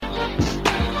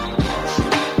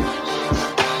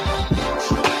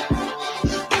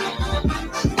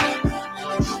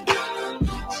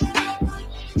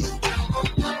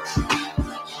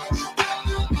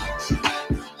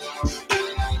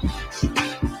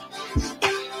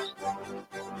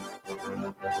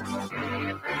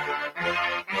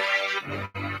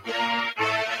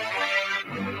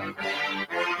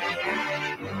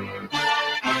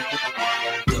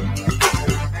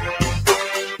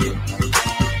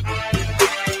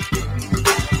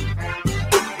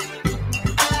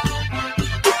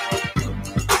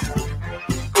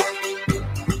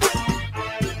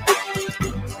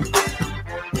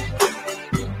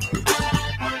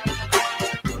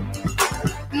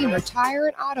Beamer Tire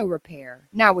and Auto Repair.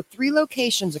 Now with 3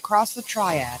 locations across the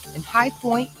Triad in High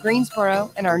Point,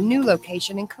 Greensboro, and our new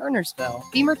location in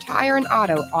Kernersville. Beamer Tire and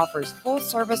Auto offers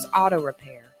full-service auto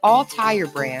repair, all tire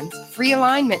brands, free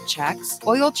alignment checks,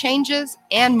 oil changes,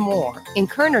 and more. In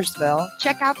Kernersville,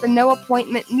 check out the no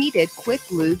appointment needed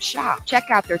Quick Lube shop. Check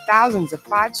out their thousands of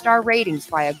 5-star ratings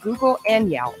via Google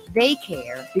and Yelp. They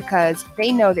care because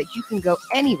they know that you can go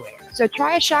anywhere. So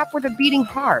try a shop with a beating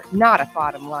heart, not a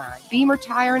bottom line. Beamer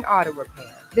Tire and Auto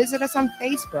Repair. Visit us on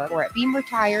Facebook or at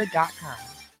beamertire.com.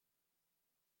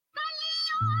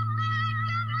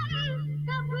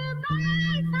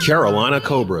 Carolina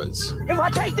Cobras. If I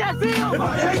take that field,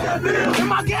 if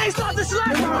my game starts to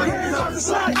slide,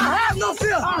 I have no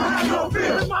fear.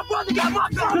 If my brother got my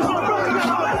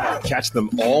gun, Catch them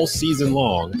all season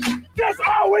long. That's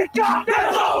all we got.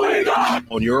 That's all we got.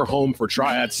 On your home for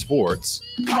Triad Sports.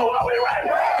 Oh, are we ready?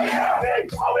 Are we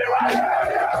ready?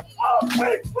 Oh, we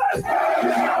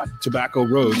ready?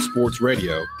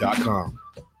 TobaccoRoadSportsRadio.com.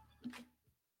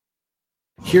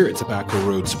 Here at Tobacco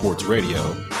Road Sports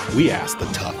Radio, we ask the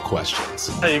tough questions.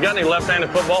 Hey, you got any left-handed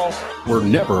footballs? We're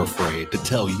never afraid to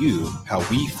tell you how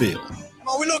we feel.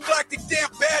 Oh, we look like the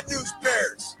damn Bad News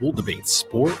Bears. We'll debate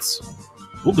sports.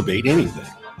 We'll debate anything.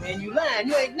 Man, you lying.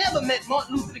 You ain't never met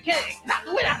Martin Luther King. Not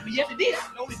the way out. Yes, he did.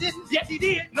 No, he didn't. Yes, he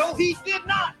did. No, he did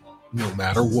not. No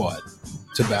matter what,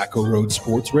 Tobacco Road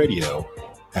Sports Radio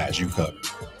has you covered.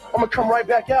 I'm going to come right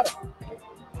back at him.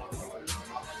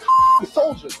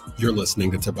 Soldiers. You're listening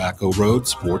to Tobacco Road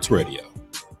Sports Radio.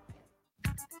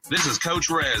 This is Coach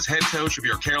Rez, head coach of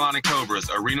your Carolina Cobras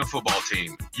arena football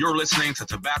team. You're listening to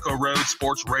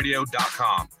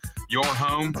TobaccoRoadSportsRadio.com, your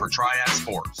home for Triad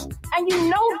Sports. And you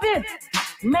know this,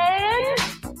 man.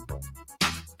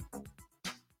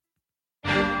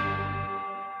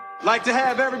 Like to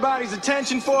have everybody's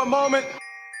attention for a moment.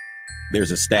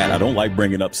 There's a stat. I don't like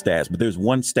bringing up stats, but there's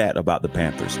one stat about the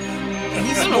Panthers.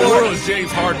 He's in the world is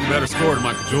James Harden better scorer than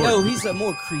Michael Jordan? No, he's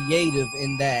more creative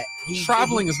in that.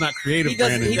 Traveling is not creative,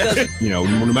 Brandon. You know,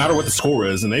 no matter what the score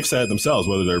is, and they've said it themselves,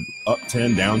 whether they're up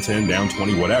 10, down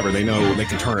 20, whatever, they know they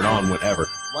can turn it on whenever.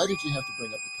 Why did you have to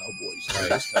bring up the Cowboys in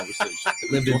this conversation?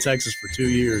 Lived in Texas for 2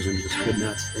 years and just could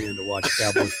not stand to watch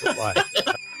Cowboys football.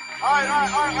 All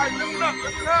right, listen up.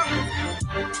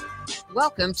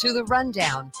 Welcome to The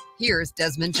Rundown. Here's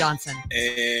Desmond Johnson.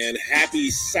 And happy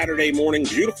Saturday morning,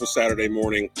 beautiful Saturday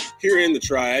morning. Here in the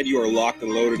Triad, you are locked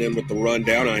and loaded in with The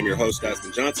Rundown. I'm your host,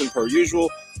 Desmond Johnson, per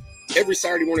usual. Every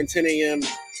Saturday morning, 10 a.m.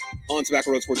 on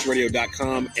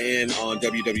TobaccoRoadSportsRadio.com and on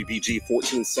WWBG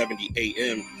 1470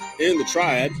 a.m. in the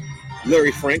Triad.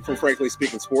 Larry Frank from Frankly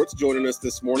Speaking Sports joining us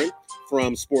this morning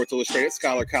from Sports Illustrated.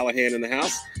 Skylar Callahan in the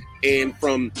house. And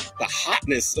from the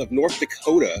hotness of North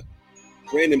Dakota,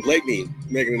 Brandon Blakeney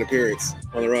making an appearance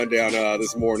on the Rundown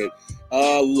this morning.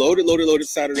 Loaded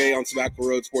Saturday on Tobacco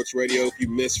Road Sports Radio. If you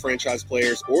missed Franchise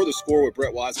Players or The Score with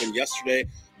Brett Wiseman yesterday,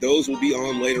 those will be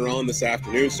on later on this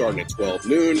afternoon, starting at 12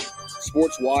 noon.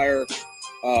 Sports Wire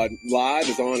Live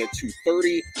is on at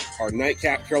 2:30. Our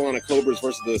nightcap, Carolina Cobras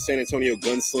versus the San Antonio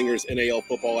Gunslingers NAL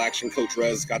football action. Coach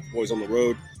Rez got the boys on the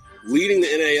road, leading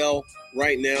the NAL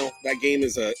right now. That game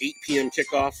is a 8 p.m.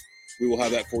 kickoff. We will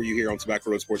have that for you here on Tobacco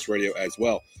Road Sports Radio as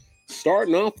well.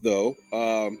 Starting off, though,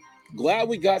 glad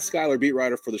we got Skylar, beat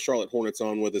writer for the Charlotte Hornets,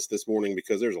 on with us this morning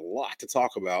because there's a lot to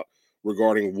talk about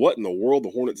regarding what in the world the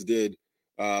Hornets did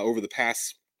over the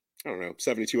past,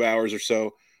 72 hours or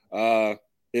so.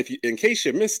 In case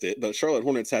you missed it, the Charlotte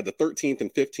Hornets had the 13th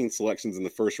and 15th selections in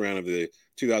the first round of the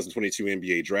 2022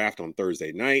 NBA draft on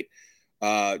Thursday night.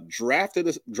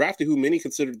 Drafted who many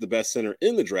considered the best center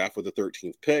in the draft with the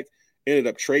 13th pick. Ended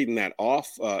up trading that off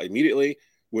immediately.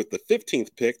 With the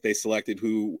 15th pick, they selected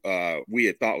who we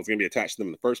had thought was going to be attached to them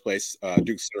in the first place,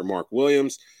 Duke center Mark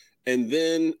Williams. And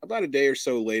then about a day or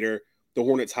so later, the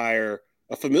Hornets hire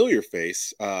a familiar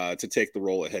face to take the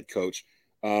role of head coach,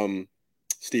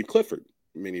 Steve Clifford.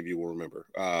 Many of you will remember.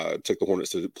 Took the Hornets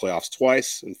to the playoffs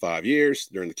twice in 5 years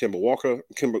during the Kemba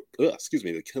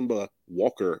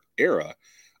Walker era.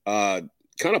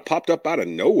 Kind of popped up out of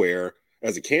nowhere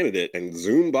as a candidate and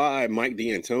zoomed by Mike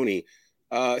D'Antoni.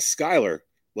 Skylar,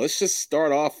 let's just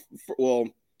start off.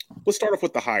 Let's start off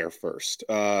with the hire first.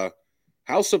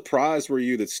 How surprised were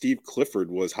you that Steve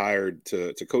Clifford was hired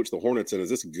to coach the Hornets? And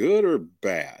is this good or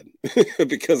bad?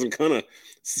 Because I'm kind of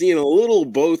seeing a little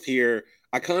both here.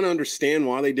 I kind of understand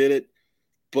why they did it,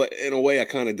 but in a way I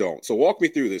kind of don't. So walk me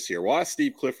through this here. Why is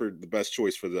Steve Clifford the best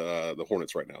choice for the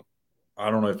Hornets right now? I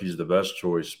don't know if he's the best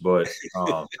choice, but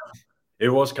it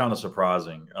was kind of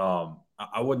surprising.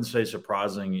 I wouldn't say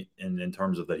surprising in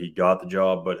terms of that he got the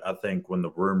job, but I think when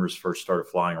the rumors first started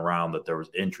flying around that there was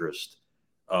interest,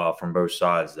 from both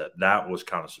sides that was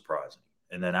kind of surprising.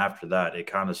 And then after that, it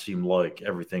kind of seemed like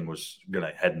everything was going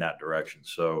to head in that direction.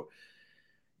 So,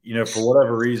 for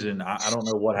whatever reason, I don't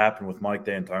know what happened with Mike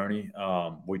D'Antoni.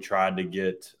 We tried to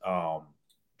get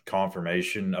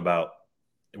confirmation about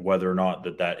whether or not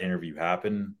that interview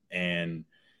happened, and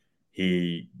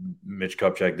Mitch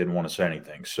Kupchak didn't want to say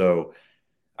anything. So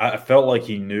I felt like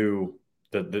he knew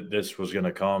that this was going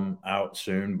to come out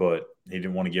soon, but he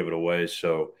didn't want to give it away.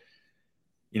 So,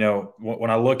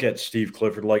 when I look at Steve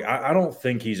Clifford, like I don't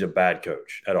think he's a bad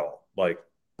coach at all. Like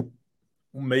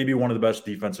maybe one of the best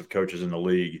defensive coaches in the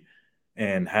league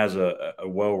and has a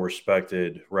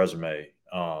well-respected resume.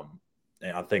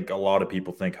 And I think a lot of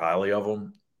people think highly of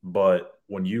him. But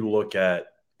when you look at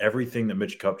everything that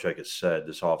Mitch Kupchak has said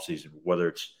this offseason, whether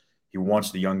it's he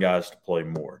wants the young guys to play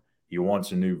more, he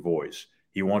wants a new voice,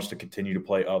 he wants to continue to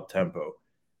play up-tempo,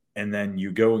 and then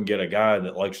you go and get a guy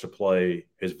that likes to play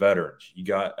his veterans. You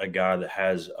got a guy that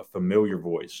has a familiar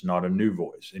voice, not a new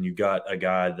voice. And you got a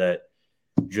guy that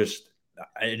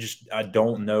I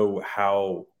don't know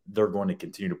how they're going to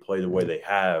continue to play the way they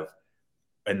have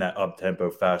in that up-tempo,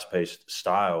 fast-paced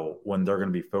style when they're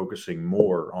going to be focusing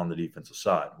more on the defensive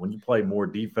side. When you play more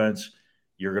defense,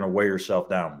 you're going to weigh yourself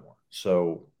down more.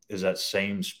 So is that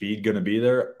same speed going to be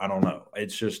there? I don't know.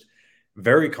 It's just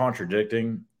very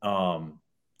contradicting.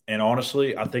 And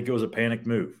honestly, I think it was a panic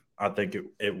move. I think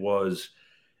it was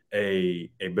a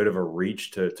bit of a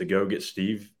reach to go get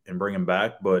Steve and bring him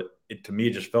back. But to me,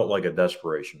 it just felt like a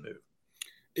desperation move.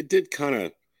 It did kind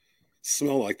of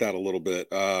smell like that a little bit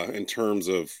in terms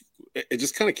of it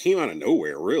just kind of came out of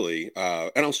nowhere, really.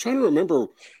 And I was trying to remember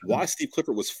why Steve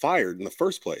Clifford was fired in the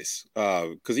first place,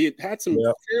 because he had some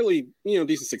fairly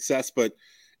decent success, but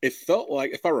it felt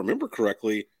like, if I remember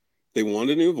correctly, they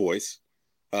wanted a new voice.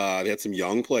 They had some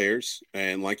young players,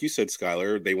 and like you said,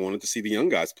 Skylar, they wanted to see the young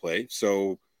guys play,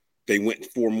 so they went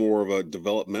for more of a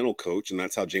developmental coach, and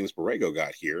that's how James Borrego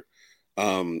got here.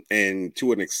 And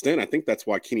to an extent, I think that's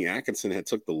why Kenny Atkinson had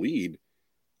took the lead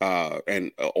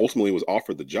and ultimately was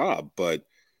offered the job. But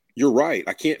you're right.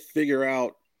 I can't figure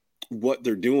out what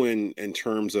they're doing in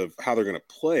terms of how they're going to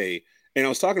play. And I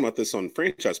was talking about this on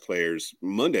Franchise Players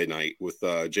Monday night with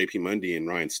JP Mundy and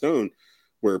Ryan Stone,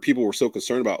 where people were so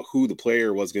concerned about who the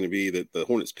player was going to be that the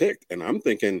Hornets picked. And I'm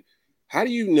thinking, how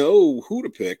do you know who to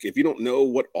pick if you don't know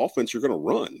what offense you're going to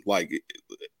run?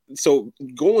 So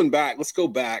let's go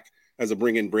back as I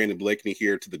bring in Brandon Blakeney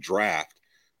here to the draft.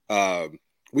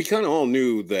 We kind of all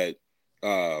knew that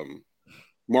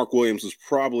Mark Williams was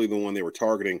probably the one they were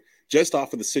targeting just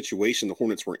off of the situation the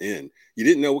Hornets were in. You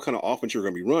didn't know what kind of offense you were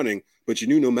going to be running, but you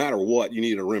knew no matter what, you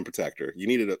needed a rim protector. You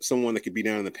needed someone that could be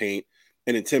down in the paint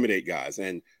and intimidate guys.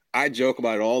 And I joke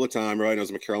about it all the time. Everybody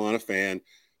knows I'm a Carolina fan.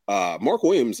 Mark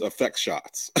Williams affects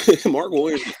shots. Mark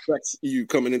Williams affects you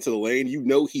coming into the lane. You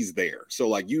know he's there.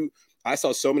 So I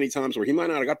saw so many times where he might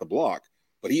not have got the block,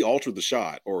 but he altered the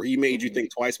shot, or he made you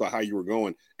think twice about how you were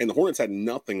going. And the Hornets had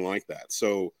nothing like that.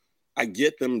 So I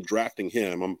get them drafting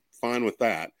him. I'm fine with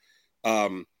that.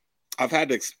 I've had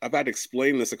to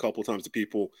explain this a couple of times to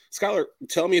people. Skylar,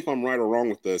 tell me if I'm right or wrong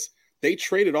with this. They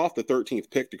traded off the 13th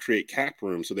pick to create cap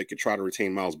room so they could try to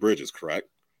retain Miles Bridges, correct?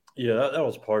 Yeah, that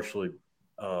was partially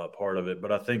part of it,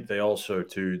 but I think they also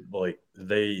too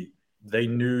they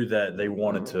knew that they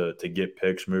wanted to get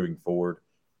picks moving forward,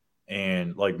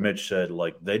 and like Mitch said,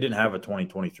 they didn't have a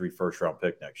 2023 first round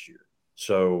pick next year,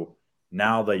 so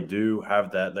now they do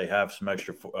have that. They have some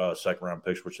extra second round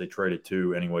picks, which they traded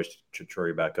to anyways to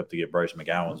trade back up to get Bryce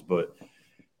McGowan's, but.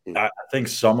 I think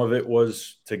some of it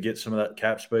was to get some of that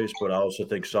cap space, but I also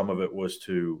think some of it was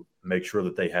to make sure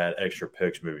that they had extra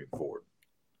picks moving forward.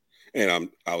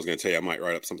 And I was going to tell you, I might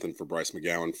write up something for Bryce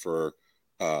McGowan for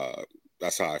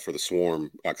the Swarm,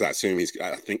 because I assume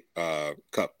I think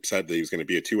Cup said that he was going to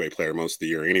be a two-way player most of the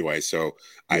year anyway. So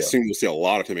I assume you'll see a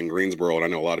lot of him in Greensboro, and I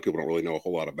know a lot of people don't really know a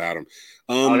whole lot about him.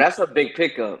 That's a big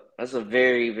pickup. That's a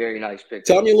very, very nice pickup.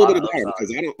 Tell me a little bit about him,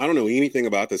 because I don't know anything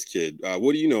about this kid.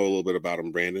 What do you know a little bit about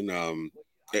him, Brandon?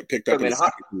 Picked up in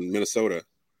Minnesota.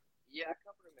 Yeah, I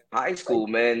covered him in high school,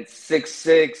 man.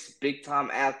 6'6", big-time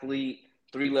athlete,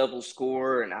 3-level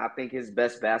scorer, and I think his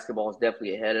best basketball is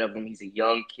definitely ahead of him. He's a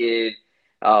young kid.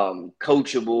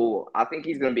 Coachable. I think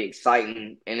he's going to be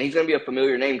exciting, and he's going to be a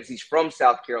familiar name because he's from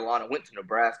South Carolina, went to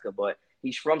Nebraska, but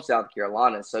he's from South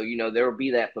Carolina. So, there will be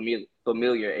that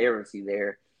familiarity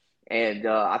there. And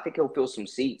I think he'll fill some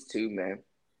seats too, man.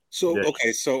 So,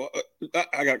 okay. So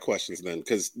I got questions then,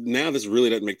 because now this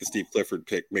really doesn't make the Steve Clifford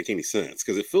pick make any sense,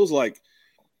 because it feels like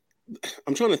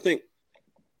I'm trying to think.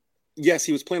 Yes,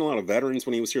 he was playing a lot of veterans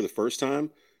when he was here the first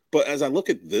time, But as I look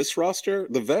at this roster,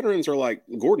 the veterans are like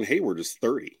Gordon Hayward is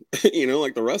 30.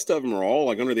 Like the rest of them are all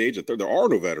like under the age of 30. There are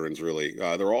no veterans really.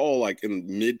 They're all like in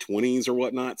mid-20s or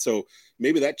whatnot. So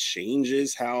maybe that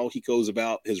changes how he goes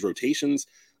about his rotations.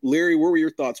 Larry, what were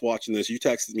your thoughts watching this? You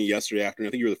texted me yesterday afternoon.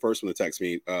 I think you were the first one to text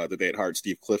me that they had hired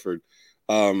Steve Clifford.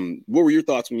 What were your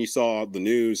thoughts when you saw the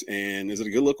news? And is it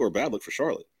a good look or a bad look for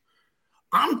Charlotte?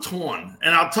 I'm torn,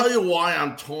 and I'll tell you why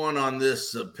I'm torn on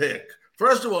this pick.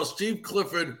 First of all, Steve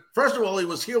Clifford, he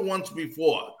was here once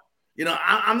before.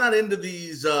 I'm not into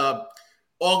these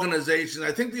organizations.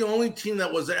 I think the only team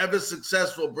that was ever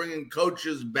successful bringing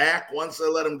coaches back once they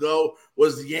let them go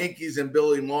was the Yankees and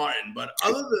Billy Martin. But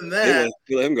other than that...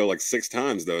 They let him go like 6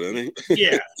 times, though, didn't they?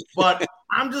 Yeah, but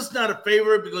I'm just not a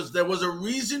favorite because there was a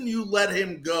reason you let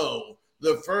him go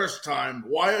the first time.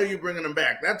 Why are you bringing him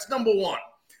back? That's number one.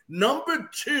 Number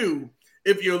two...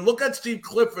 If you look at Steve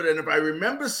Clifford, and if I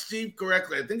remember Steve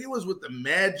correctly, I think he was with the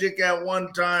Magic at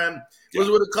one time. It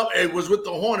was with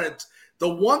the Hornets. The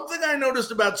one thing I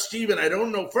noticed about Steve, and I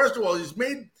don't know, first of all, he's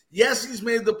made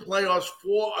the playoffs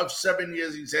 4 of 7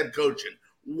 years he's head coaching.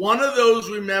 One of those,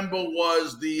 remember,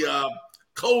 was the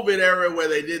COVID era where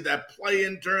they did that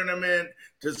play-in tournament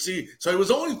to see. So he was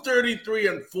only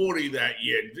 33-40 that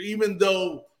year, even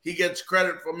though he gets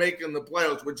credit for making the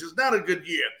playoffs, which is not a good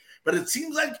year. But it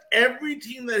seems like every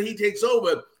team that he takes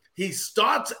over, he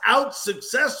starts out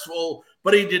successful,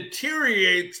 but he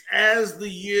deteriorates as the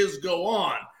years go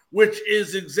on, which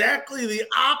is exactly the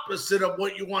opposite of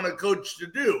what you want a coach to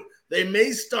do. They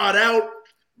may start out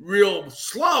real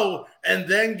slow and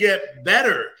then get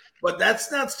better, but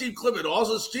that's not Steve Clifford.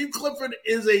 Also, Steve Clifford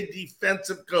is a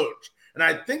defensive coach, and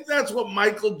I think that's what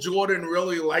Michael Jordan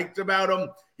really liked about him.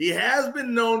 He has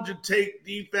been known to take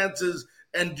defenses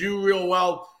and do real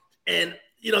well. And,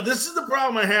 this is the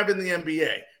problem I have in the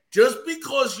NBA. Just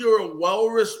because you're a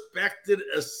well-respected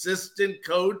assistant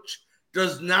coach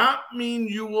does not mean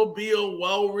you will be a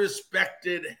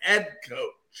well-respected head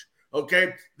coach,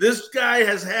 okay? This guy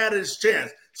has had his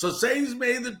chance. So say he's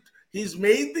made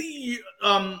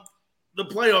the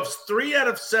playoffs 3 out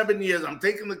of 7 years. I'm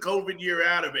taking the COVID year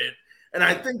out of it. And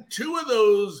I think 2 of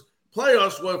those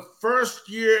playoffs were first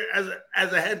year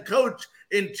as a head coach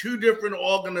in 2 different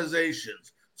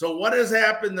organizations. So what has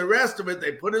happened, the rest of it,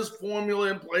 they put his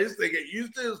formula in place. They get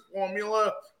used to his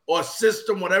formula or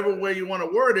system, whatever way you want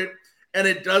to word it, and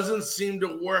it doesn't seem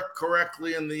to work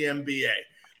correctly in the NBA.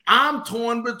 I'm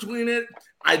torn between it.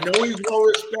 I know he's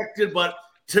well-respected, but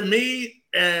to me,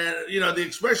 the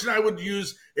expression I would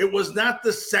use, it was not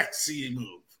the sexy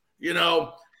move.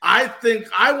 I think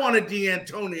I wanted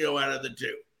D'Antonio out of the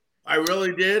 2. I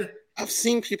really did. I've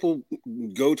seen people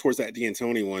go towards that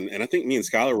D'Antoni one, and I think me and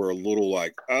Skylar were a little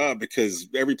like, because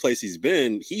every place he's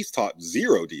been, he's taught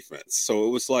 0 defense. So it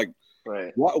was like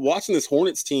watching this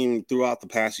Hornets team throughout the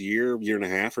past year and a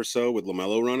half or so with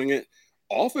LaMelo running it,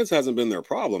 offense hasn't been their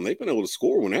problem. They've been able to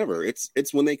score whenever. It's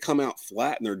when they come out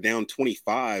flat and they're down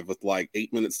 25 with like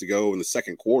 8 minutes to go in the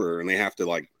second quarter, and they have to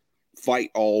like fight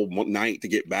all night to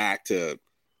get back to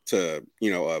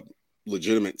a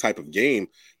legitimate type of game.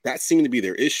 That seemed to be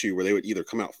their issue, where they would either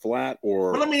come out flat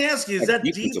or. Well, let me ask you: is that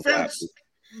defense?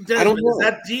 I don't know. Is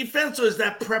that defense or is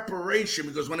that preparation?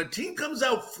 Because when a team comes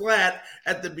out flat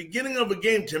at the beginning of a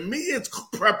game, to me, it's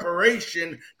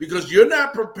preparation because you're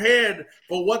not prepared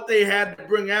for what they had to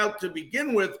bring out to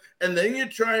begin with, and then you're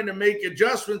trying to make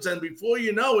adjustments, and before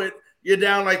you know it, you're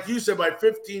down, like you said, by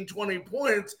 15, 20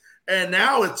 points, and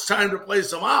now it's time to play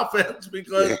some offense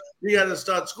because you got to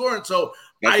start scoring. So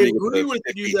I agree with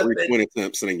you that 20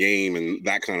 attempts in a game and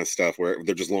that kind of stuff where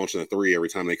they're just launching a 3 every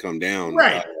time they come down.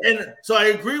 Right. And so I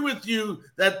agree with you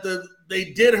that they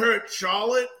did hurt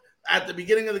Charlotte at the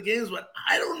beginning of the games, but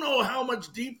I don't know how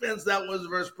much defense that was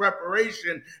versus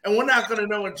preparation. And we're not going to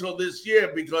know until this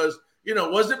year because,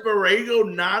 was it Borrego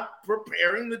not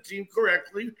preparing the team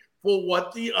correctly for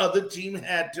what the other team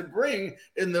had to bring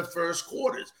in the first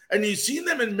quarters? And you've seen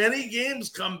them in many games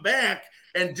come back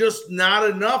and just not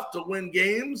enough to win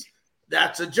games.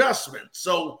 That's adjustment.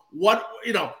 So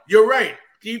you're right.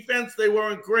 Defense, they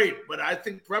weren't great, but I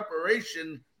think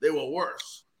preparation, they were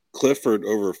worse. Clifford,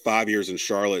 over 5 years in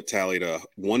Charlotte, tallied a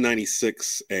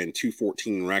 196 and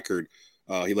 214 record.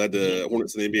 He led the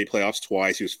Hornets in the NBA playoffs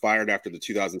twice. He was fired after the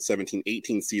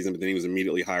 2017-18 season, but then he was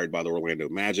immediately hired by the Orlando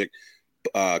Magic.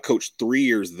 Coached 3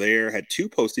 years there, had 2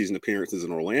 postseason appearances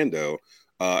in Orlando,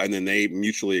 and then they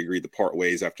mutually agreed to part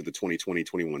ways after the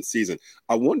 2020-21 season.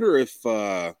 I wonder if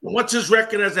what's his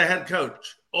record as a head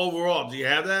coach overall? Do you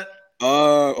have that?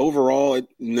 Overall,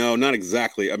 no, not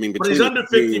exactly. I mean, but he's under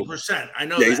 50%. I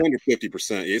know. Yeah, he's under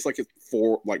 50%. Yeah, it's like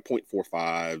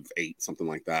 0.458, something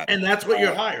like that. And that's what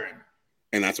you're hiring.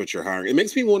 And that's what you're hiring. It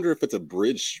makes me wonder if it's a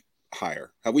bridge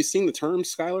hire. Have we seen the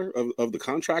terms, Skylar, of the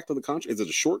contract of the contract? Is it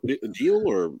a short deal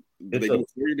or do they do a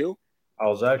 4-year deal? I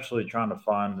was actually trying to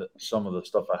find some of the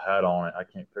stuff I had on it. I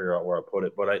can't figure out where I put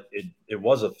it, but it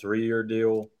was a 3-year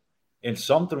deal. And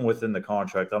something within the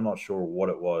contract, I'm not sure what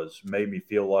it was, made me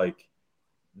feel like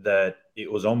that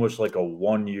it was almost like a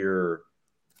 1-year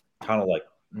kind of like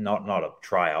not a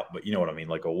tryout, but you know what I mean?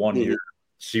 Like a 1-year,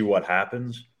 see what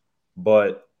happens.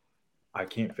 But I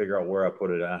can't figure out where I put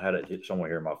it. I had it somewhere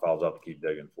here in my files. I'll have to keep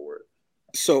digging for it.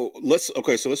 So let's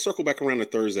circle back around to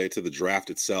Thursday to the draft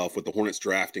itself with the Hornets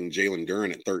drafting Jalen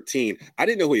Duren at 13. I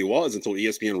didn't know who he was until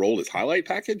ESPN rolled his highlight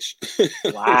package.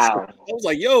 Wow. I was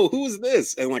like, yo, who is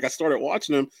this? And like I started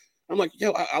watching him. I'm like,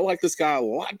 yo, I like this guy a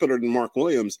lot better than Mark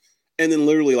Williams. And then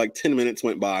literally like 10 minutes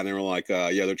went by and they were like,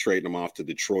 yeah, they're trading him off to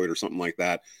Detroit or something like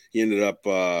that. He ended up,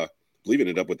 I believe he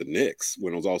ended up with the Knicks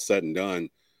when it was all said and done.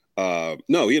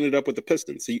 No, he ended up with the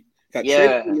Pistons. He got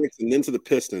traded to the Knicks and then to the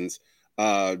Pistons.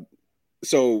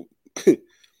 So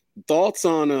thoughts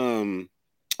on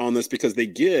this, because they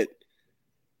get,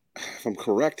 if I'm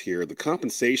correct here, the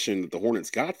compensation that the Hornets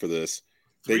got for this,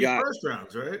 they got first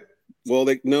rounds, right? Well,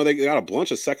 they got a bunch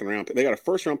of second round. They got a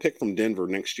first round pick from Denver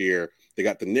next year. They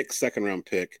got the Knicks second round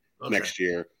pick next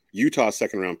year, Utah's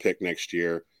second round pick next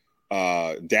year,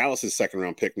 Dallas's second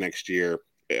round pick next year,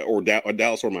 or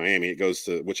Dallas or Miami. It goes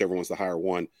to whichever one's the higher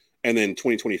one. And then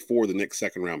 2024, the Knicks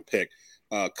second round pick.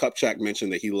 Kupchak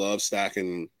mentioned that he loves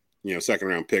stacking, second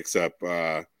round picks up.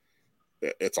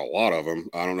 It's a lot of them.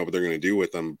 I don't know what they're going to do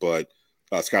with them, but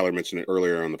Skylar mentioned it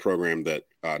earlier on the program that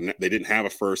they didn't have a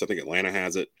first. I think Atlanta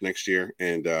has it next year,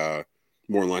 and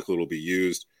more than likely it'll be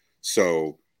used.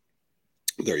 So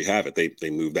there you have it. They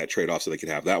moved that trade off so they could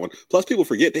have that one. Plus, people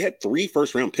forget they had 3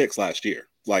 first round picks last year.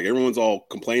 Like everyone's all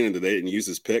complaining that they didn't use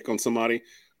this pick on somebody.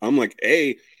 I'm like,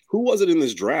 A, who was it in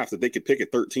this draft that they could pick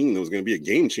at 13 that was going to be a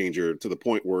game changer to the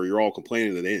point where you're all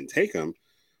complaining that they didn't take them?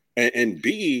 And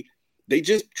B, they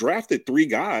just drafted 3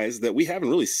 guys that we haven't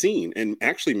really seen. And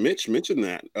actually, Mitch mentioned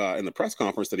that in the press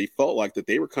conference that he felt like that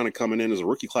they were kind of coming in as a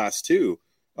rookie class too.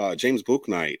 James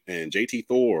Bouknight and JT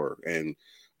Thor and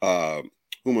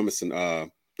who am I missing? The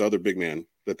other big man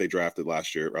that they drafted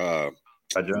last year.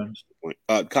 Kai Jones.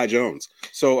 Kai Jones.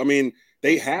 So, I mean,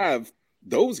 they have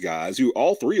those guys who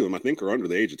all 3 of them, I think, are under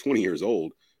the age of 20 years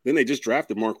old. Then they just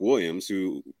drafted Mark Williams,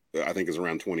 who I think is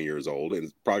around 20 years old and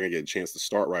is probably going to get a chance to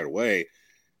start right away.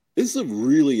 This is a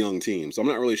really young team, so I'm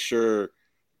not really sure.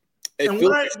 And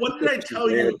what did I tell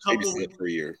you a couple weeks for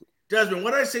a year? Desmond,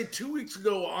 what did I say 2 weeks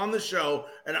ago on the show?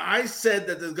 And I said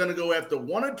that they're going to go after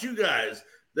 1 or 2 guys.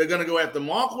 They're going to go after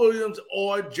Mark Williams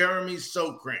or Jeremy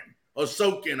Sochan. Or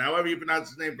Sokin, however you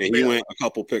pronounce his name. And he went a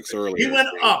couple picks earlier. He went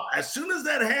up. As soon as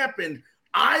that happened,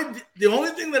 the only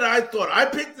thing that I thought, I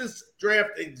picked this draft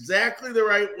exactly the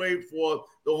right way for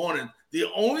the Hornets. The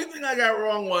only thing I got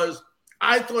wrong was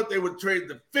I thought they would trade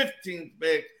the 15th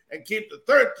pick and keep the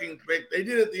 13th pick. They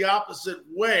did it the opposite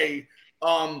way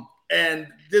and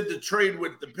did the trade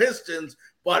with the Pistons.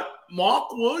 But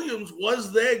Mark Williams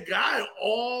was their guy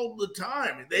all the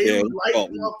time. They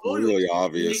liked Mark Williams. Really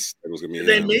obvious.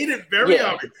 They made it very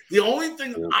obvious. The only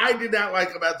thing I did not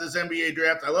like about this NBA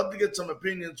draft, I'd love to get some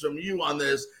opinions from you on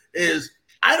this, is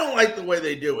I don't like the way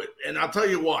they do it. And I'll tell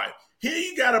you why. Here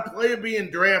you got a player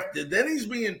being drafted, then he's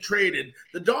being traded.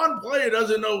 The darn player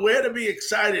doesn't know where to be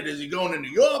excited. Is he going to New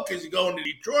York? Is he going to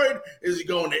Detroit? Is he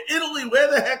going to Italy?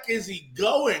 Where the heck is he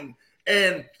going?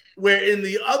 And where in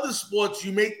the other sports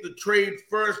you make the trade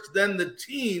first, then the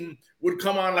team would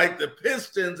come on like the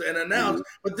Pistons and announce.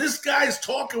 But this guy's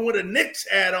talking with a Knicks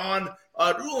hat on,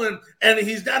 and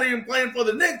he's not even playing for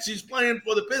the Knicks. He's playing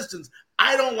for the Pistons.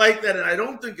 I don't like that, and I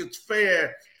don't think it's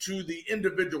fair to the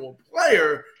individual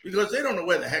player because they don't know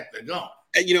where the heck they're going.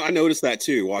 And, I noticed that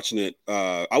too, watching it.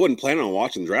 I wasn't planning on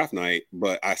watching draft night,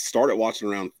 but I started watching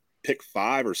around pick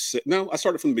 5 or 6. No, I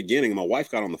started from the beginning. My wife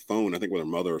got on the phone, I think with her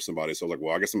mother or somebody. So I was like,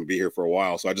 well, I guess I'm going to be here for a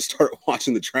while. So I just started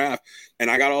watching the draft,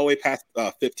 and I got all the way past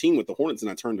 15 with the Hornets,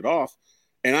 and I turned it off.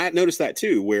 And I noticed that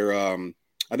too, where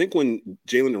I think when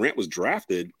Jalen Durant was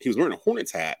drafted, he was wearing a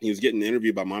Hornets hat. He was getting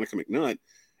interviewed by Monica McNutt.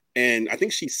 And I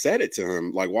think she said it to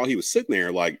him, like, while he was sitting there,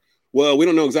 like, well, we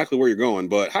don't know exactly where you're going,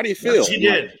 but how do you feel? Yeah, she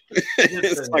did.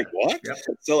 It's like, what? Yep.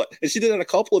 So, and she did that a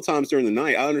couple of times during the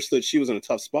night. I understood she was in a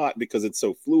tough spot because it's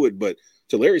so fluid. But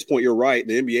to Larry's point, you're right.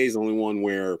 The NBA is the only one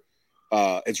where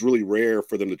it's really rare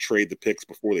for them to trade the picks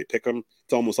before they pick them.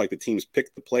 It's almost like the teams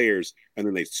pick the players and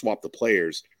then they swap the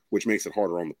players, which makes it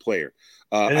harder on the player.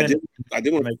 I did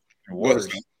want to make it worse.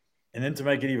 And then to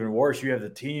make it even worse, you have the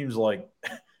teams like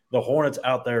the Hornets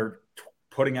out there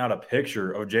putting out a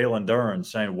picture of Jalen Duren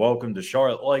saying, "Welcome to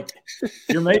Charlotte." Like,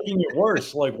 you're making it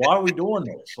worse. Like, why are we doing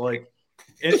this? Like,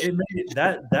 it made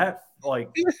that like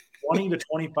 20 to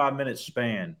 25 minute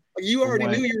span. You already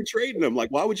knew you were trading him.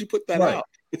 Like, why would you put that out?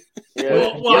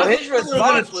 Yeah. Well, his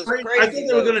response was crazy. I think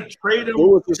they were going to trade him.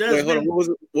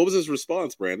 What was his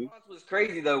response, Brandon? His response was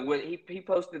crazy though. When he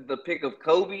posted the pic of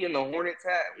Kobe in the Hornets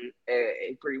hat,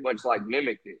 he pretty much like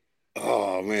mimicked it.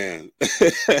 Oh man!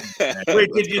 Wait,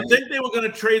 did you think they were going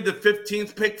to trade the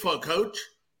 15th pick for a coach?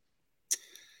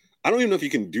 I don't even know if you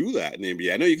can do that in the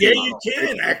NBA. I know you can. Yeah, you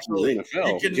can actually. You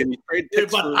can trade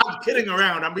picks but I'm kidding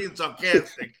around. I'm being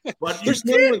sarcastic. But you There's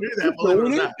can't do that. No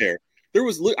one out there. There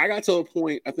was. I got to a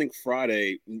point, I think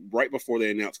Friday, right before they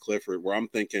announced Clifford, where I'm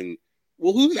thinking,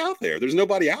 well, who's out there? There's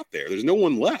nobody out there. There's no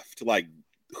one left. Like,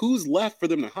 who's left for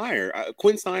them to hire?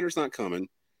 Quinn Snyder's not coming.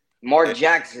 Mark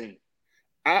Jackson.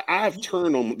 I've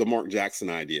turned on the Mark Jackson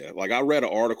idea. Like, I read an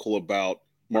article about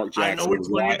Mark Jackson. I think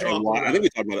we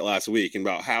talked about it last week, and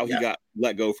about how he got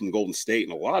let go from Golden State,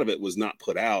 and a lot of it was not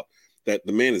put out. That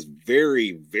the man is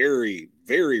very, very,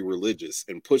 very religious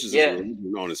and pushes his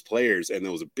religion on his players, and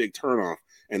there was a big turnoff,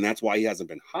 and that's why he hasn't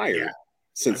been hired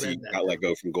since he got let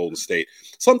go from Golden State.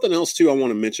 Something else too I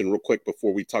want to mention real quick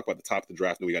before we talk about the top of the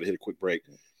draft, and we got to hit a quick break.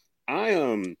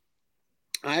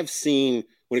 I've seen,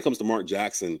 when it comes to Mark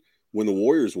Jackson, when the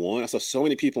Warriors won, I saw so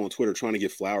many people on Twitter trying to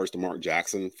give flowers to Mark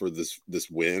Jackson for this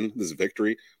win, this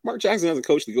victory. Mark Jackson hasn't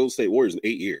coached the Golden State Warriors in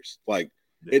 8 years. Like,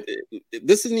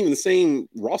 this isn't even the same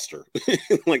roster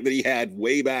like that he had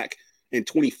way back in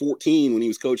 2014 when he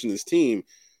was coaching this team.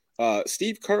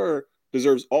 Steve Kerr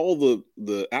deserves all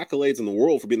the accolades in the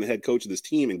world for being the head coach of this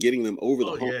team and getting them over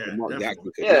the hump. Mark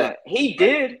Jackson could not. He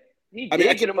did. He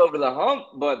did get him over the hump,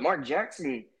 but Mark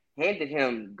Jackson handed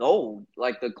him gold.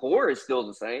 Like, the core is still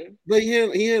the same. But he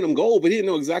handed him gold, but he didn't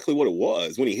know exactly what it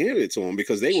was when he handed it to him,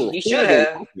 because they were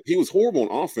he was horrible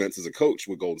on offense as a coach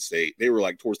with Golden State. They were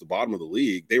like towards the bottom of the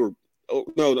league. They were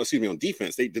on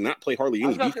defense. They did not play hardly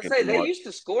any defense. I was about to say, they used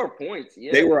to score points.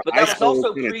 Yeah, they were, but that was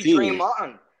also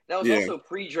pre-Draymond. That was also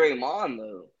pre-Draymond,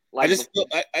 though. Like,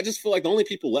 I just feel like the only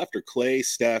people left are Clay,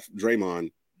 Steph,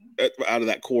 Draymond, out of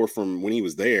that core from when he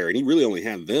was there, and he really only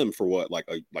had them for what, like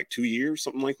 2 years,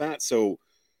 something like that. So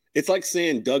it's like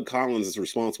saying Doug Collins is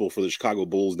responsible for the Chicago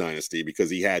Bulls dynasty because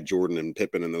he had Jordan and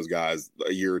Pippen and those guys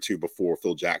a year or two before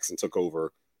Phil Jackson took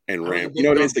over and ran. You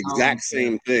know, it's the exact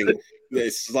same thing.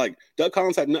 It's like Doug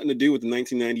Collins had nothing to do with the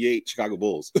 1998 Chicago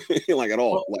Bulls, like at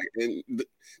all.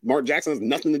 Mark Jackson has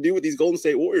nothing to do with these Golden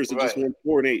State Warriors that just won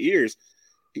 4 and 8 years.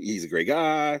 He's a great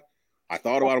guy. I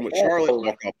thought about him with Charlotte,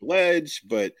 walked off the ledge.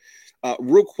 But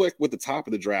real quick with the top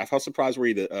of the draft, how surprised were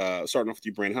you that, starting off with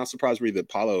you, Brandon, how surprised were you that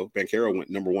Paolo Banchero went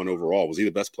number 1 overall? Was he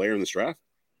the best player in this draft?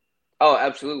 Oh,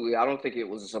 absolutely. I don't think it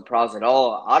was a surprise at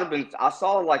all. I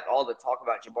saw like all the talk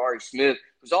about Jabari Smith,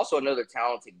 who's also another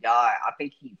talented guy. I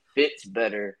think he fits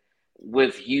better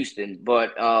with Houston.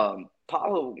 But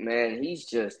Paolo, man, he's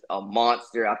just a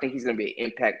monster. I think he's going to be an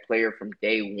impact player from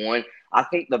day one. I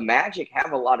think the Magic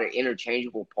have a lot of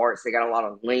interchangeable parts. They got a lot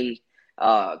of length.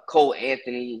 Cole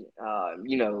Anthony,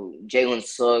 Jalen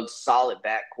Suggs, solid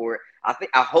backcourt.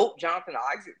 I hope Jonathan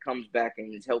Isaac comes back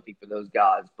and is healthy for those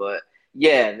guys. But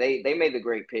yeah, they made the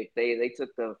great pick. They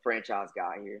took the franchise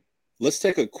guy here. Let's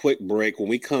take a quick break. When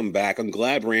we come back, I'm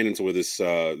glad Brandon's with us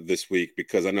this week,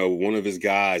 because I know one of his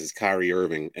guys is Kyrie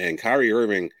Irving, and Kyrie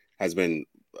Irving has been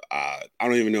I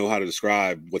don't even know how to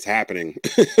describe what's happening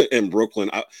in Brooklyn.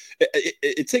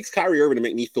 It takes Kyrie Irving to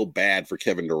make me feel bad for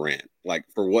Kevin Durant, like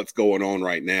for what's going on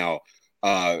right now.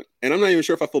 And I'm not even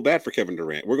sure if I feel bad for Kevin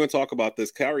Durant. We're going to talk about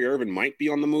this. Kyrie Irving might be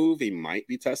on the move. He might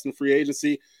be testing free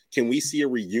agency. Can we see a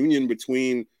reunion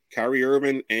between Kyrie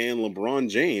Irving and LeBron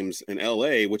James in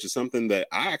LA, which is something that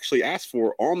I actually asked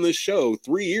for on this show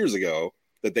 3 years ago,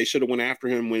 that they should have went after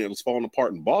him when it was falling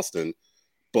apart in Boston,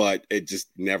 but it just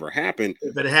never happened.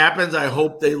 If it happens, I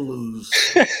hope they lose.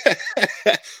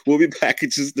 We'll be back in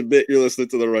just a bit. You're listening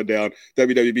to The Rundown,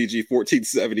 WWBG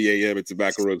 1470 AM at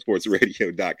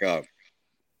TobaccoRoadSportsRadio.com.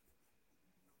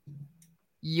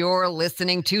 You're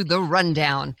listening to The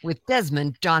Rundown with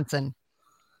Desmond Johnson.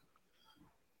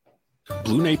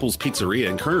 Blue Naples Pizzeria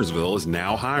in Kernersville is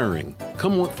now hiring.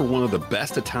 Come work for one of the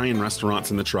best Italian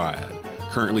restaurants in the Triad.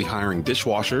 Currently hiring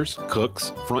dishwashers,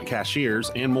 cooks, front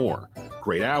cashiers, and more.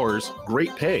 Great hours,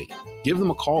 great pay. Give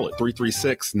them a call at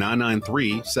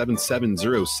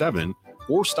 336-993-7707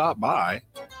 or stop by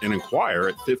and inquire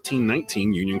at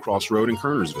 1519 Union Cross Road in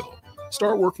Kernersville.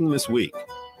 Start working this week.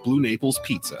 Blue Naples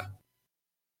Pizza.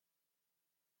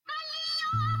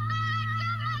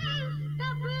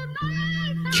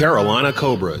 Carolina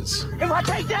Cobras. If I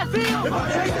take that field,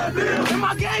 if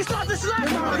my game start to slack,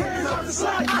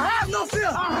 I have no fear.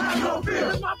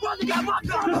 If my brother got my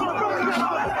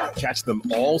gun. Catch them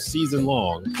all season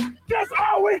long. That's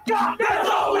all we got. That's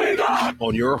all we got.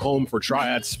 On your home for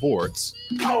Triad Sports.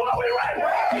 Oh, are we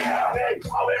right here?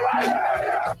 Are we right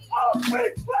here?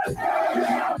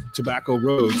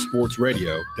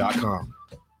 TobaccoRoadSportsRadio.com.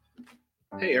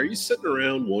 Hey, are you sitting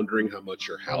around wondering how much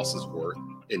your house is worth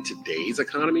in today's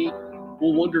economy?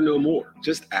 Well, wonder no more.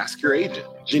 Just ask your agent.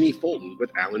 Jenny Fulton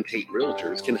with Allen Tate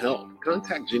Realtors can help.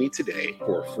 Contact Jenny today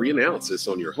for a free analysis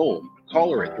on your home.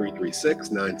 Call her at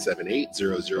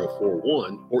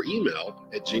 336-978-0041 or email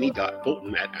at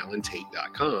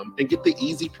jenny.fulton@allentate.com and get the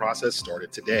easy process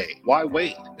started today. Why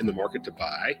wait? In the market to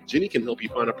buy? Jenny can help you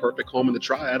find a perfect home in the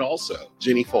Triad also.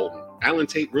 Jenny Fulton, Allen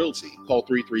Tate Realty. Call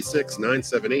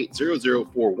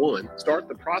 336-978-0041. Start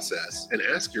the process and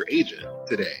ask your agent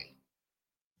today.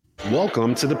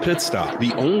 Welcome to The Pit Stop,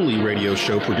 the only radio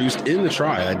show produced in the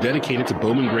Triad dedicated to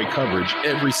Bowman Gray coverage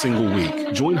every single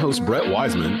week. Join host Brett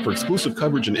Wiseman for exclusive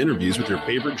coverage and interviews with your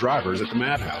favorite drivers at the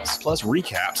Madhouse, plus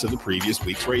recaps of the previous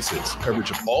week's races,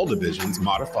 coverage of all divisions,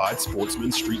 modified,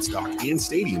 sportsman, street stock, and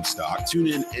stadium stock. Tune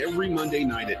in every Monday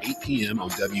night at 8 p.m.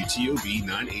 on WTOB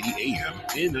 980 AM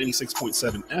and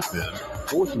 96.7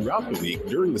 FM, or throughout the week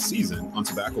during the season on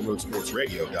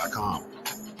TobaccoRoadSportsRadio.com.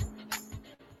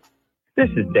 This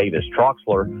is Davis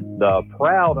Troxler, the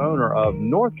proud owner of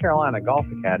North Carolina Golf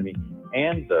Academy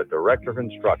and the Director of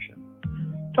Instruction.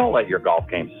 Don't let your golf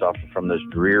game suffer from this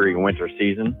dreary winter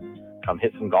season. Come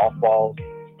hit some golf balls,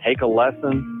 take a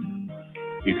lesson.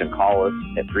 You can call us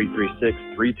at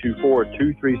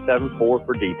 336-324-2374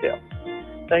 for details.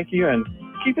 Thank you, and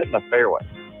keep it in the fairway.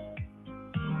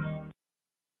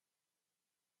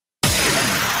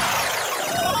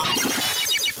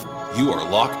 You are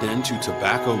locked into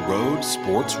Tobacco Road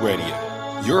Sports Radio,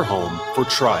 your home for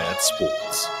Triad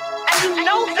Sports. And you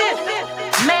know this,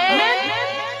 man.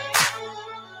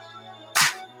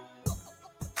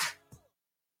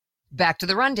 Back to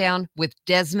the rundown with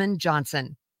Desmond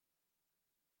Johnson.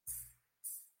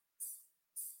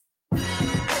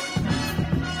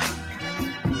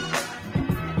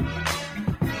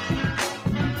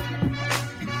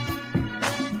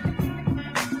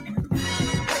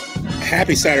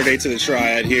 Happy Saturday to the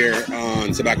Triad here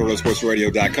on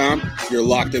TobaccoRoadSportsRadio.com. You're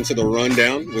locked into the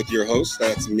rundown with your host.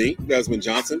 That's me, Desmond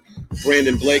Johnson,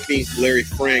 Brandon Blakeney, Larry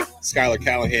Frank, Skylar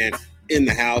Callahan in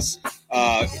the house.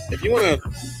 If you want to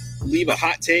leave a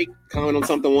hot take, comment on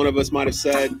something one of us might have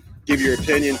said, give your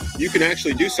opinion, you can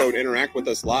actually do so to interact with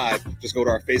us live. Just go to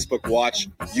our Facebook Watch,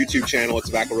 YouTube channel at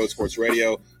Tobacco Road Sports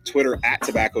Radio, Twitter at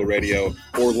Tobacco Radio,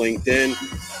 or LinkedIn.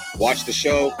 Watch the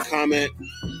show, comment,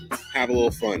 have a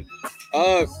little fun.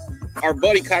 Our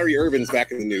buddy Kyrie Irving's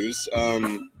back in the news.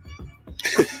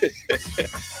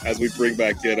 As we bring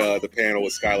back in the panel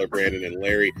with Skylar, Brandon, and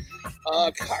Larry.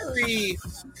 Kyrie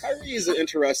is an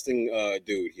interesting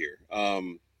dude here.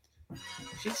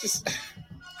 He's just,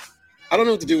 I don't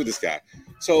know what to do with this guy.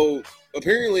 So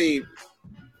apparently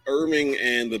Irving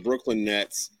and the Brooklyn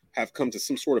Nets have come to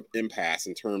some sort of impasse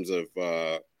in terms of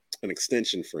an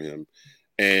extension for him.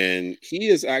 And he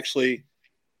has actually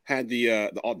had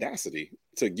the audacity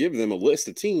to give them a list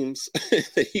of teams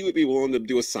that he would be willing to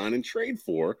do a sign and trade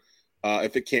for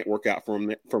if it can't work out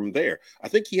from there. I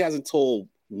think he has until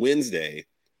Wednesday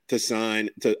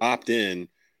to opt in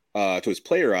to his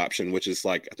player option, which is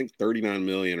like, I think $39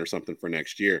 million or something for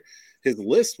next year. His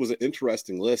list was an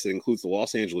interesting list. It includes the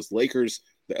Los Angeles Lakers,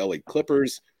 the LA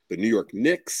Clippers, the New York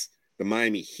Knicks, the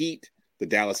Miami Heat, the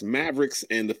Dallas Mavericks,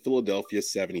 and the Philadelphia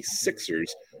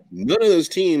 76ers. None of those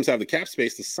teams have the cap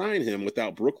space to sign him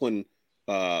without Brooklyn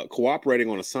cooperating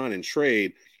on a sign and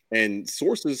trade. And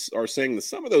sources are saying that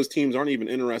some of those teams aren't even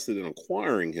interested in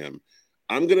acquiring him.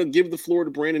 I'm going to give the floor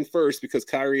to Brandon first because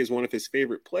Kyrie is one of his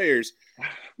favorite players.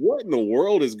 What in the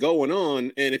world is going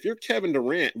on? And if you're Kevin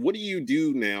Durant, what do you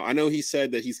do now? I know he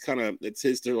said that it's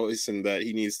his choice and that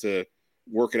he needs to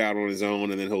work it out on his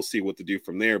own and then he'll see what to do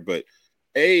from there. But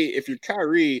A, if you're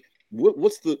Kyrie,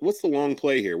 what's the long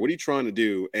play here? What are you trying to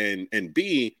do? And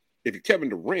B, if you're Kevin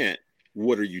Durant,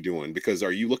 what are you doing? Because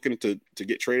are you looking to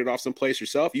get traded off someplace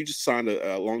yourself? You just signed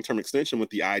a long-term extension with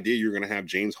the idea you're going to have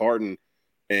James Harden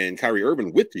and Kyrie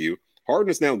Irving with you. Harden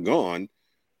is now gone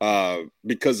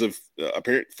because of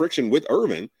apparent friction with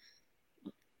Irving.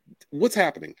 What's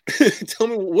happening? Tell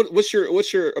me what's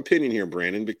your opinion here,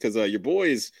 Brandon? Because your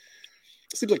boys,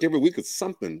 it seems like every week it's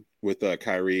something with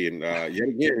Kyrie, and yet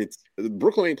again,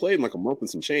 Brooklyn ain't played in like a month and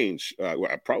some change.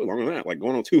 Probably longer than that, like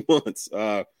going on 2 months.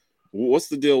 What's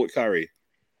the deal with Kyrie?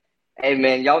 Hey,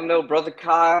 man, y'all know Brother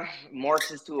Kai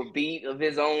marches to a beat of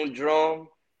his own drum,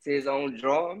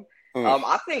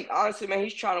 I think, honestly, man,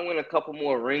 he's trying to win a couple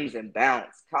more rings and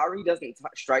bounce. Kyrie doesn't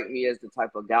strike me as the type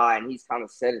of guy, and he's kind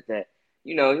of said it that,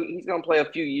 you know, he's going to play a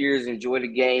few years, enjoy the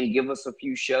game, give us a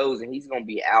few shows, and he's going to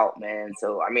be out, man.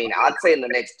 So, I mean, I'd say in the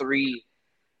next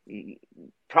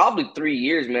probably 3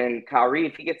 years, man, Kyrie,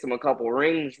 if he gets him a couple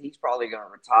rings, he's probably going to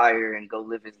retire and go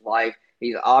live his life.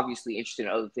 He's obviously interested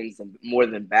in other things more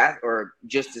than or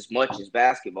just as much as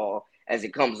basketball as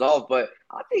it comes off. But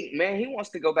I think, man, he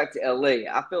wants to go back to LA.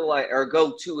 I feel like, or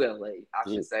go to LA, I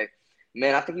should say.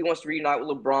 Man, I think he wants to reunite with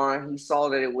LeBron. He saw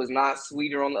that it was not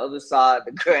sweeter on the other side.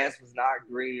 The grass was not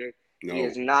greener. No. He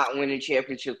is not winning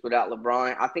championships without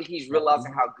LeBron. I think he's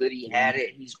realizing how good he had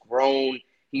it. He's grown.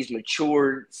 He's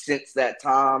matured since that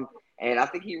time. And I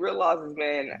think he realizes,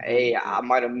 man, hey, I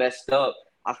might have messed up.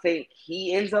 I think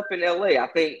he ends up in LA. I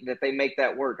think that they make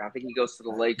that work. I think he goes to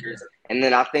the Lakers. And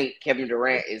then I think Kevin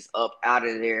Durant is up out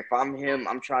of there. If I'm him,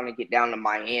 I'm trying to get down to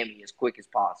Miami as quick as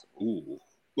possible. Ooh.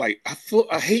 Like,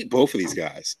 I hate both of these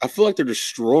guys. I feel like they're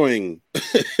destroying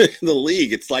the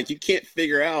league. It's like you can't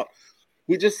figure out.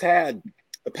 We just had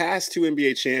the past 2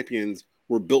 NBA champions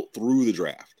were built through the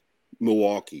draft.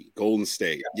 Milwaukee, Golden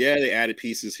State. Yeah, they added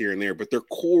pieces here and there, but their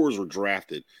cores were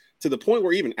drafted to the point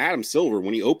where even Adam Silver,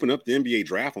 when he opened up the NBA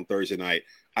draft on Thursday night,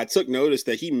 I took notice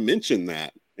that he mentioned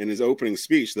that in his opening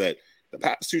speech, that the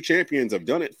past 2 champions have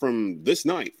done it from this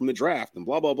night, from the draft, and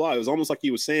blah, blah, blah. It was almost like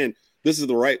he was saying this is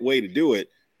the right way to do it.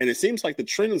 And it seems like the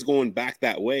trend is going back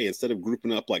that way. Instead of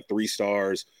grouping up like 3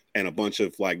 stars and a bunch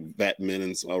of like vet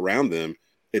men around them,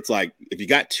 it's like if you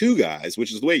got 2 guys,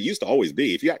 which is the way it used to always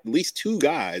be, if you got at least 2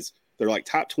 guys, they're like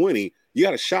top 20, you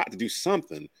got a shot to do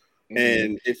something. Mm-hmm.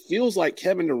 And it feels like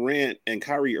Kevin Durant and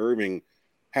Kyrie Irving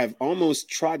have almost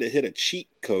tried to hit a cheat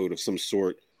code of some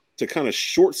sort to kind of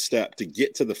short step to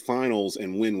get to the finals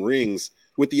and win rings,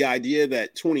 with the idea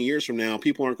that 20 years from now,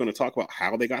 people aren't going to talk about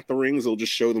how they got the rings. They'll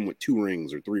just show them with 2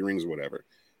 rings or 3 rings or whatever.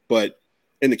 But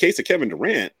in the case of Kevin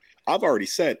Durant, I've already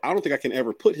said, I don't think I can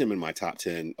ever put him in my top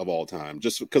 10 of all time,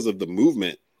 just because of the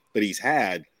movement that he's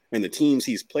had and the teams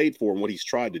he's played for and what he's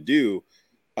tried to do.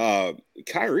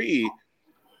 Kyrie,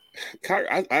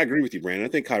 I agree with you, Brandon. I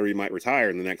think Kyrie might retire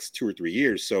in the next 2 or 3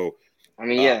 years. So, I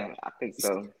mean, yeah, I think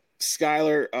so.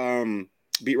 Skyler,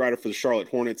 beat writer for the Charlotte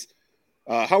Hornets.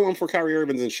 How long for Kyrie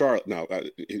Irving's in Charlotte? No,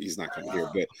 he's not coming here.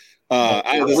 But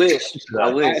I wish.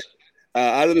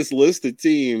 Out of this list of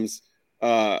teams,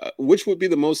 which would be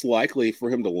the most likely for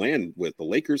him to land with? The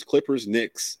Lakers, Clippers,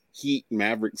 Knicks, Heat,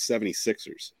 Mavericks,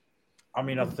 76ers. I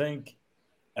mean, I think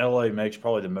LA makes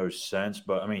probably the most sense.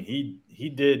 But, I mean, he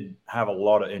did have a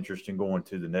lot of interest in going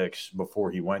to the Knicks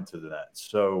before he went to the Nets.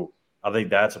 So, I think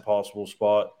that's a possible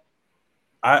spot.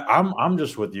 I'm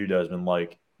just with you, Desmond.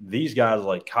 Like, these guys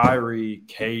like Kyrie,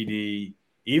 KD,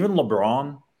 even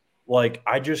LeBron, like,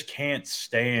 I just can't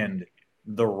stand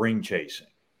the ring chasing.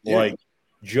 Yeah. Like,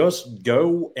 just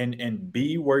go and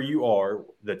be where you are.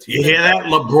 The team. You hear that?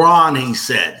 LeBron, he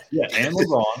said. Yeah, and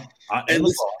LeBron.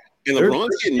 And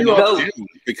LeBron's getting knocked down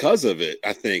because of it,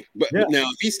 I think. But now,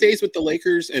 if he stays with the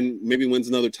Lakers and maybe wins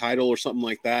another title or something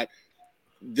like that,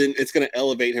 then it's going to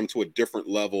elevate him to a different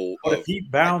level. But if he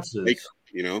bounces, Lakers,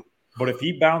 you know. But if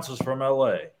he bounces from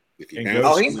LA, he's going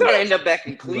to end up back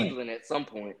in Cleveland at some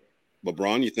point.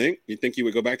 LeBron, you think? You think he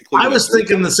would go back to Cleveland? I was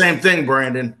thinking the same thing,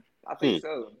 Brandon. I think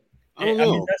so. I don't know.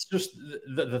 I mean, that's just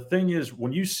the thing is,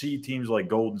 when you see teams like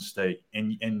Golden State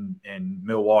and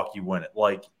Milwaukee win it,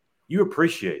 like, you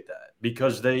appreciate that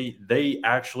because they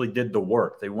actually did the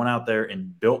work. They went out there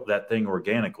and built that thing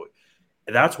organically.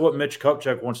 And that's what Mitch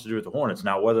Kupchak wants to do with the Hornets.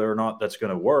 Now, whether or not that's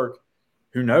going to work,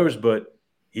 who knows? But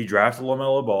he drafted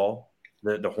LaMelo Ball.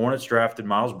 The Hornets drafted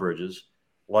Miles Bridges.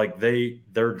 Like,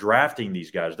 they're drafting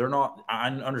these guys. They're not – I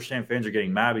understand fans are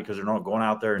getting mad because they're not going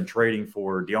out there and trading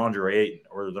for DeAndre Ayton,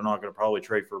 or they're not going to probably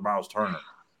trade for Miles Turner.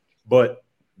 But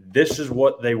this is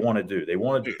what they want to do. They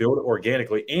want to build it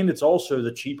organically, and it's also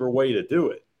the cheaper way to do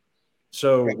it.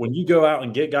 So when you go out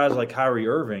and get guys like Kyrie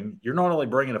Irving, you're not only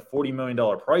bringing a $40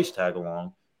 million price tag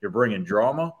along, you're bringing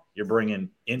drama, you're bringing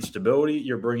instability,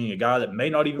 you're bringing a guy that may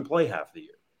not even play half the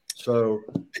year. So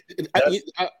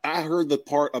I heard the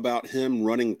part about him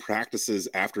running practices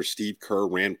after Steve Kerr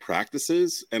ran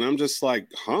practices, and I'm just like,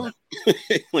 huh?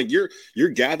 Like, you're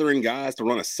gathering guys to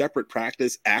run a separate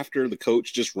practice after the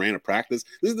coach just ran a practice.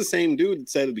 This is the same dude that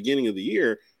said at the beginning of the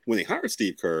year when they hired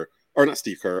Steve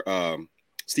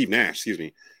Nash,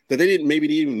 that they didn't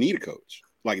even need a coach.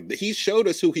 Like, he showed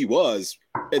us who he was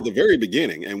at the very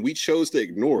beginning, and we chose to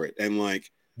ignore it. And like,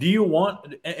 Do you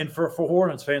want – and for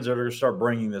Hornets fans that are going to start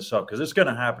bringing this up, because it's going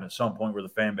to happen at some point where the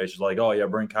fan base is like, oh, yeah,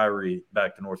 bring Kyrie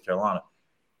back to North Carolina.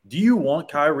 Do you want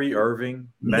Kyrie Irving?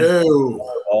 No.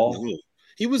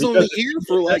 He was only here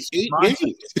for like 8 games.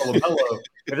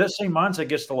 If that same mindset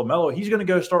gets to LaMelo, he's going to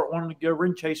go start wanting to go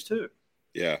ring chase too.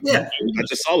 Yeah. I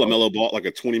just saw LaMelo bought like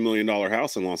a $20 million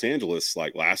house in Los Angeles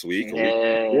like last week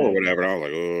or whatever. And I was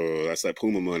like, oh, that's that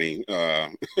Puma money.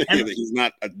 He's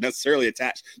not necessarily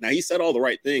attached. Now, he said all the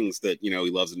right things that, he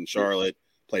loves it in Charlotte,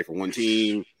 play for one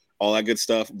team, all that good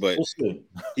stuff. But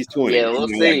he's 20. Yeah, we'll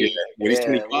see. When he's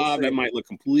 25, that might look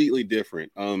completely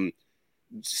different.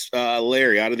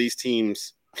 Larry, out of these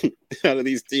teams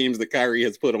that Kyrie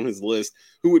has put on his list,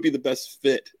 who would be the best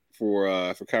fit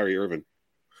for Kyrie Irving?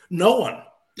 No one,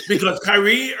 because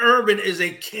Kyrie Irving is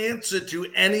a cancer to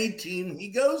any team he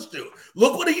goes to.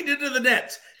 Look what he did to the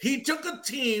Nets. He took a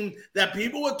team that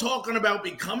people were talking about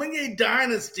becoming a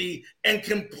dynasty and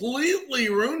completely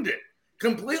ruined it.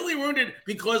 Completely ruined it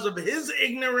because of his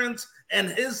ignorance and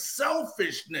his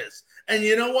selfishness. And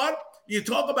you know what?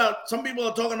 Some people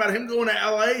are talking about him going to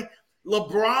LA.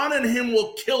 LeBron and him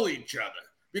will kill each other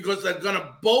because they're going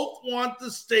to both want the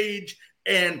stage.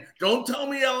 And don't tell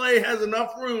me LA has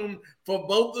enough room for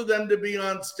both of them to be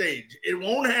on stage. It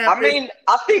won't happen. I mean,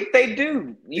 I think they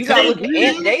do. You got to look at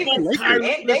Ant Davis.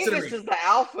 Ant Davis is the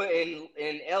alpha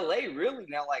in LA, really.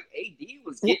 Now, like, AD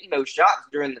was getting those shots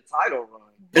during the title run.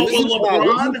 And this is why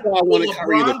I wanted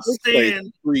Kyrie in the first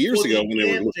place 3 years ago when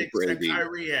they were looking for AD.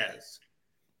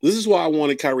 This is why I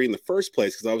wanted Kyrie in the first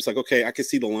place, because I was like, okay, I can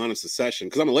see the line of succession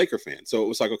because I'm a Laker fan. So it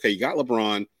was like, okay, you got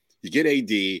LeBron, you get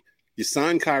AD. You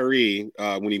signed Kyrie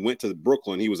when he went to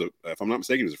Brooklyn. He was if I'm not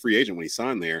mistaken, he was a free agent when he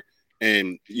signed there.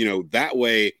 And that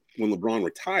way, when LeBron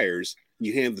retires,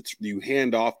 you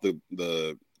hand off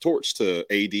the torch to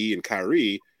AD and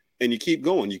Kyrie, and you keep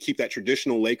going. You keep that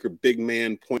traditional Laker big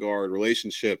man point guard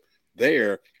relationship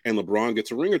there, and LeBron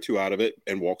gets a ring or two out of it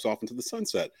and walks off into the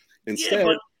sunset. Instead,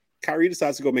 Kyrie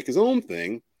decides to go make his own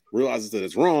thing, realizes that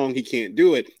it's wrong, he can't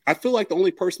do it. I feel like the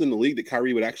only person in the league that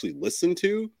Kyrie would actually listen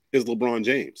to is LeBron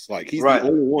James. Like, he's the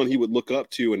only one he would look up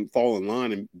to and fall in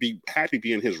line and be happy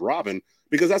being his Robin,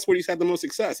 because that's where he's had the most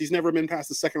success. He's never been past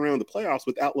the second round of the playoffs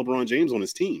without LeBron James on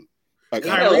his team. Like,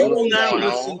 Kyrie will not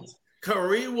listen.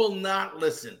 Kyrie will not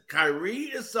listen.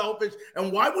 Kyrie is selfish.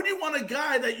 And why would you want a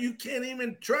guy that you can't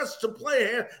even trust to play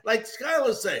here? Like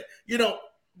Skylar say,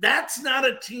 that's not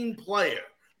a team player.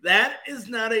 That is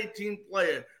not a team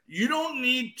player. You don't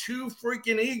need two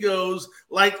freaking egos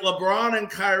like LeBron and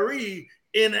Kyrie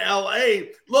in LA.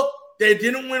 Look, they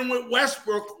didn't win with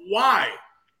Westbrook. Why?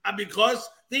 Because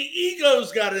the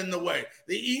egos got in the way.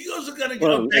 The egos are going to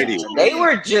go back. They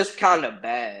were just kind of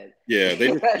bad. Yeah,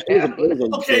 they were.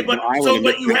 Okay,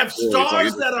 but you have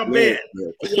stars that are bad.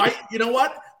 Why? You know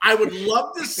what? I would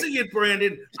love to see it,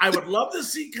 Brandon. I would love to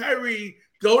see Kyrie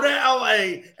go to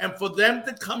LA and for them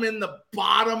to come in the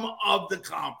bottom of the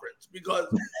conference, because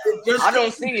I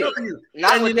don't see it.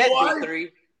 Not with that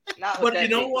D3. But you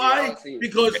know why?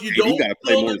 Because you don't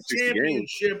build a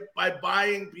championship by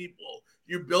buying people.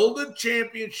 You build a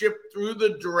championship through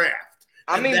the draft.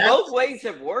 I mean, both ways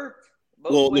have worked.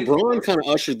 LeBron kind of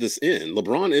ushered this in.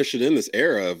 LeBron ushered in this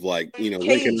era of linking up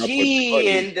with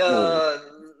and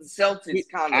Celtics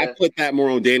kind of. I put that more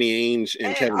on Danny Ainge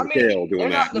and Kevin McHale doing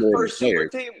that. They're not the first super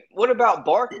team. What about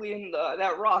Barkley and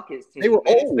that Rockets team? They were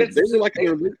old. They were like in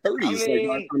their mid-30s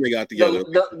last time they got together.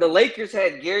 The Lakers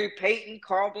had Gary Payton,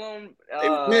 Karl Malone.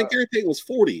 Gary Payton was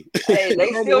 40. Hey, they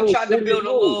still tried to build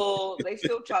a little.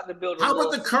 How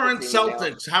about the current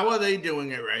Celtics? How are they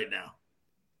doing it right now?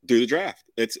 Through the draft.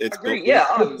 It's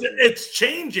it's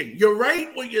changing. You're right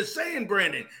what you're saying,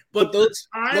 Brandon. But the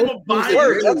time of buying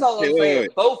work. That's all I'm saying.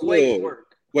 Both ways work.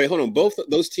 Wait, hold on. Both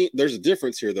those teams. There's a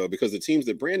difference here, though, because the teams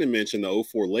that Brandon mentioned, the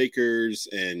 04 Lakers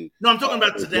and I'm talking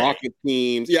about today. Rocket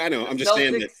teams. Yeah, I know. I'm just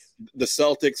saying that the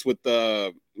Celtics with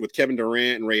Kevin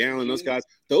Durant and Ray Allen, those guys,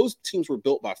 those teams were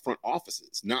built by front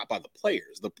offices, not by the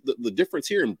players. The difference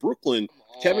here in Brooklyn,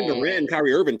 Kevin Durant and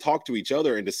Kyrie Irving talked to each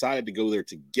other and decided to go there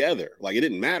together. Like, it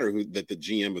didn't matter that the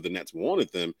GM of the Nets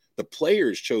wanted them. The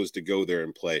players chose to go there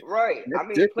and play. Right.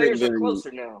 Players are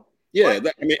closer now. Yeah,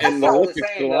 that's all I'm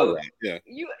saying, though. Yeah.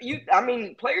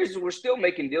 Players were still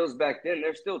making deals back then.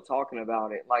 They're still talking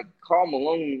about it. Like Karl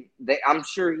Malone, I'm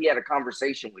sure he had a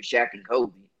conversation with Shaq and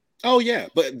Kobe. Oh yeah,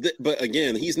 but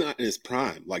again, he's not in his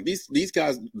prime. Like these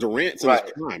guys, Durant's in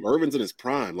his prime, Irvin's in his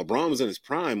prime, LeBron was in his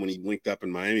prime when he linked up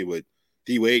in Miami with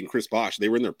D Wade and Chris Bosh. They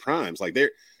were in their primes. Like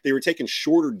they were taking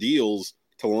shorter deals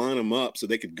to line them up so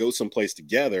they could go someplace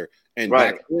together. And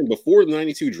back then, before the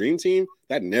 '92 Dream Team,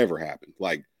 that never happened.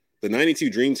 Like The 92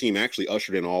 Dream Team actually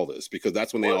ushered in all this because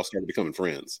that's when they all started becoming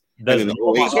friends. Desmond,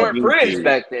 we weren't friends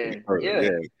back then. Yeah.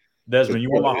 Desmond, you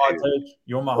want my hot take?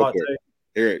 You want my hot take?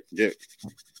 Here, get.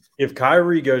 If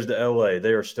Kyrie goes to LA,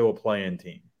 they are still a play-in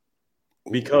team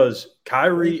because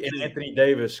Kyrie and Anthony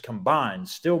Davis combined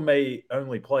still may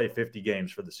only play 50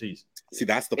 games for the season. See,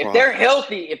 that's the problem. If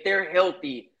they're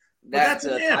healthy, that's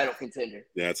a title contender.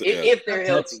 Yeah, if they're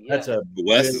healthy. But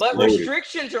loaded.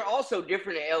 restrictions are also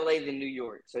different in LA than New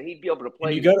York, so he'd be able to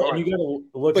play. And you got to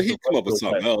look. But he'd come up with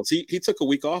something else. He took a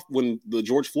week off when the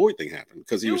George Floyd thing happened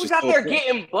because he was just out there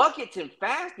getting buckets and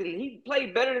fasting. He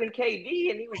played better than KD,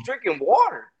 and he was drinking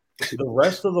water. The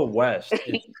rest of the West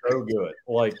is so good.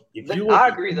 Like if you look, I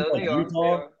agree though. Like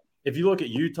Utah, if you look at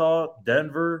Utah,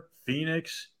 Denver,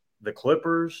 Phoenix, the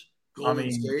Clippers. I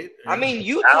mean,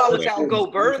 Utah without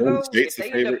Gobert, though, if they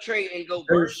end up trading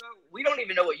Gobert, we don't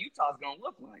even know what Utah's going to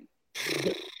look like.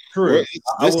 True.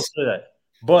 I will say that.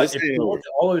 But if you look at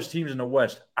all those teams in the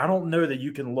West, I don't know that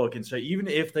you can look and say, even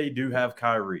if they do have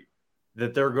Kyrie,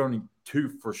 that they're going to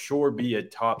for sure be a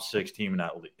top 6 team in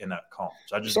that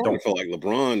conference. I just don't feel like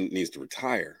LeBron needs to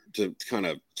retire to kind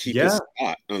of keep his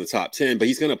spot on the top 10, but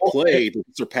he's going to play to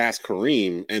surpass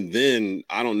Kareem. And then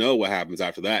I don't know what happens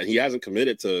after that. He hasn't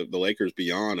committed to the Lakers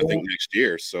beyond, I think, next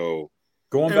year. So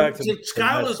going back to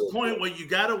Skylar's point, what you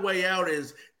got to weigh out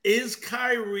is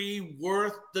Kyrie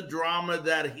worth the drama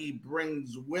that he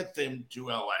brings with him to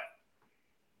LA?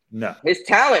 No. His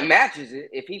talent matches it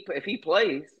if he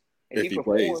plays. If he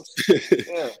plays,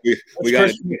 we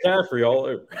got McCaffrey all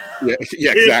over.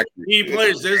 Yeah, exactly. He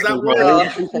plays. There's that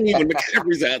when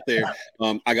McCaffrey's out there.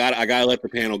 I gotta let the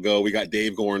panel go. We got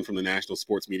Dave Gorin from the National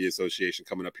Sports Media Association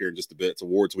coming up here in just a bit. It's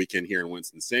awards weekend here in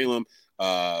Winston-Salem.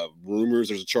 Rumors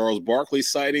there's a Charles Barkley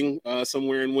sighting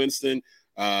somewhere in Winston.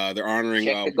 They're honoring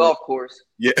the golf course.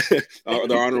 Yeah,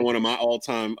 they're honoring one of my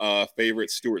all-time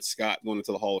favorites, Stuart Scott, going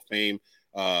into the Hall of Fame.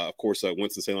 Of course,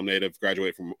 Winston-Salem native,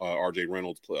 graduated from R.J.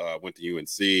 Reynolds, went to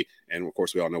UNC, and of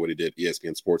course, we all know what he did,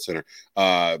 ESPN Sports Center.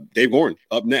 Dave Gorin,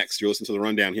 up next. You're listening to The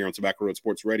Rundown here on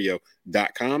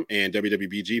TobaccoRoadSportsRadio.com and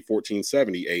WWBG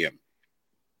 1470 AM.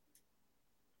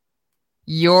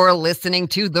 You're listening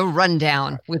to The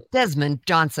Rundown with Desmond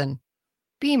Johnson.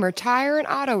 Beamer Tire and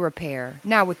Auto Repair,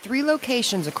 now with 3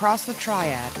 locations across the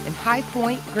Triad in High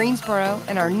Point, Greensboro,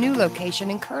 and our new location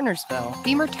in Kernersville.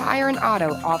 Beamer Tire and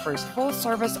Auto offers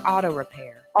full-service auto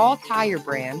repair, all tire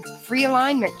brands, free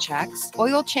alignment checks,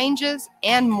 oil changes,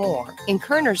 and more. In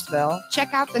Kernersville,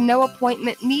 check out the no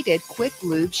appointment needed Quick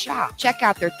Lube shop. Check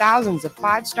out their thousands of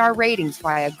 5-star ratings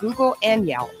via Google and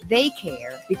Yelp. They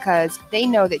care because they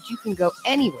know that you can go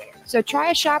anywhere. So try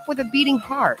a shop with a beating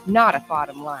heart, not a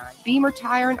bottom line. Beamer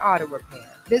Tire and Auto Repair.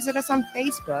 Visit us on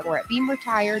Facebook or at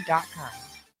beamertire.com.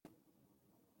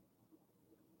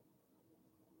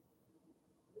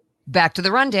 Back to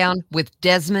The Rundown with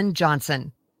Desmond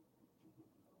Johnson.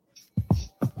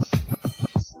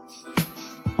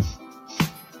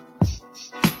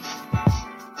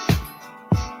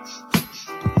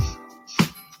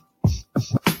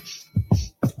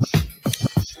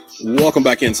 Welcome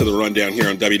back into The Rundown here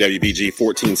on WWBG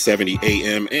 1470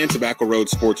 AM and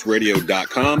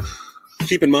TobaccoRoadSportsRadio.com.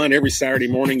 Keep in mind, every Saturday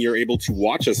morning, you're able to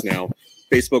watch us now.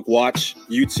 Facebook Watch,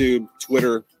 YouTube,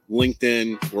 Twitter,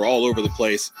 LinkedIn. We're all over the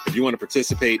place. If you want to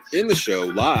participate in the show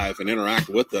live and interact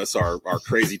with us, our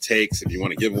crazy takes, if you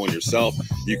want to give one yourself,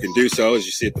 you can do so, as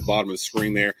you see at the bottom of the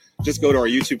screen there. Just go to our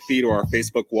YouTube feed or our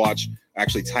Facebook Watch.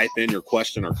 Actually type in your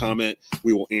question or comment.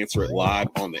 We will answer it live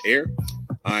on the air.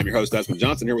 I'm your host, Desmond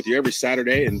Johnson, here with you every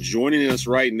Saturday. And joining us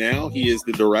right now, he is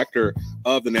the director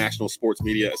of the National Sports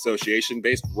Media Association,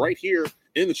 based right here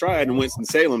in the Triad in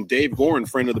Winston-Salem. Dave Gorin,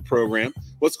 friend of the program.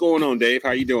 What's going on, Dave?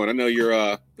 How you doing? I know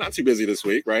you're not too busy this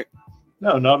week, right?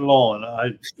 No, not at all.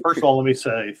 And first of all, let me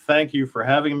say thank you for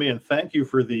having me, and thank you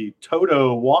for the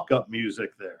Toto walk-up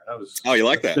music there. That was you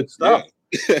like that? Good stuff.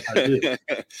 Yeah. I did.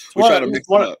 We try to mix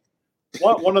it up.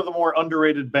 One of the more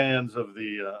underrated bands of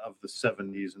the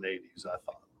 70s and 80s, I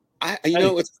thought.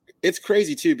 It's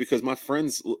crazy too, because my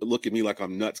friends look at me like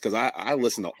I'm nuts because I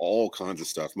listen to all kinds of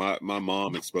stuff. My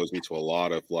mom exposed me to a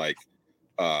lot of like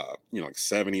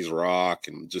 70s rock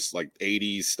and just like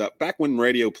 80s stuff. Back when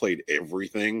radio played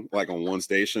everything like on one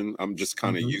station, I'm just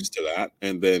kind of used to that.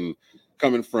 And then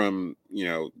coming from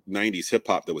 90s hip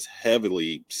hop that was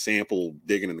heavily sample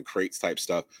digging in the crates type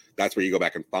stuff, that's where you go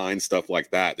back and find stuff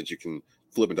like that you can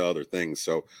flip into other things.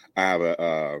 So I have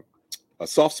a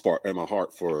soft spot in my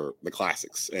heart for the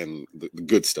classics and the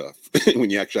good stuff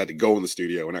when you actually had to go in the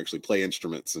studio and actually play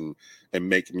instruments and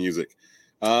make music.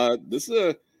 This is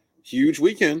a huge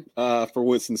weekend for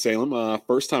Winston-Salem.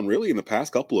 First time really in the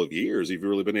past couple of years you've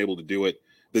really been able to do it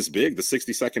this big, the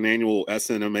 62nd annual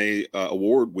SNMA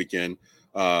award weekend.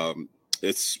 I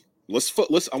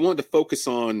wanted to focus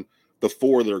on the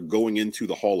 4 that are going into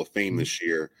the Hall of Fame this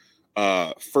year.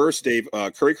 First, Dave,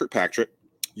 Curry Kirkpatrick,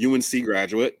 UNC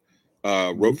graduate,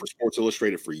 wrote for Sports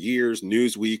Illustrated for years,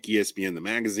 Newsweek, ESPN, the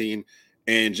magazine,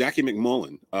 and Jackie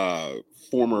McMullen,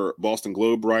 former Boston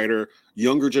Globe writer.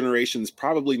 Younger generations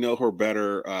probably know her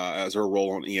better as her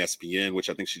role on ESPN, which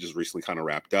I think she just recently kind of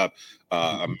wrapped up.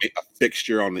 A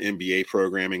fixture on the NBA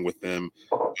programming with them.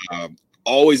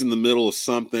 Always in the middle of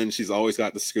something. She's always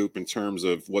got the scoop in terms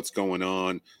of what's going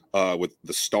on with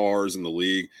the stars in the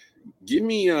league. Give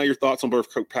me your thoughts on both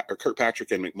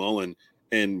Kirkpatrick and McMullen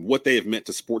and what they have meant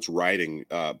to sports writing,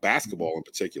 basketball in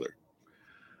particular.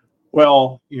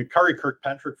 Well, Curry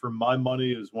Kirkpatrick, for my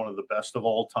money, is one of the best of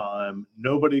all time.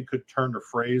 Nobody could turn a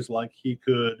phrase like he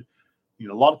could.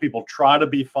 A lot of people try to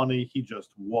be funny. He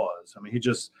just was. I mean,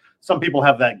 some people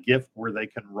have that gift where they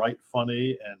can write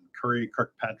funny, and Curry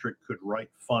Kirkpatrick could write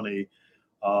funny.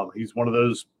 He's one of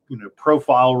those,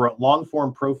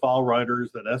 long-form profile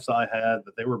writers that SI had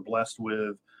that they were blessed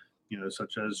with,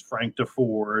 such as Frank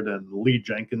DeFord and Lee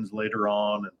Jenkins later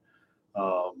on.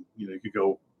 And, you could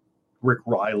go Rick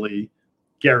Riley,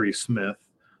 Gary Smith,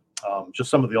 just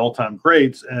some of the all-time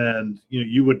greats. And,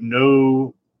 you would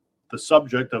know the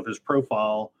subject of his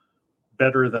profile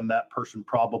better than that person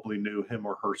probably knew him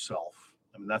or herself.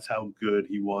 I mean, that's how good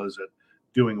he was at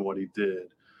doing what he did.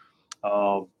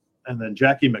 And then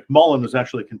Jackie McMullen was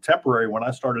actually contemporary when I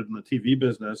started in the TV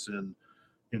business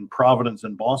in Providence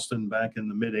and Boston back in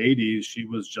the mid-'80s. She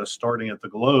was just starting at the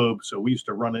Globe, so we used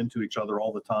to run into each other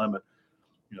all the time at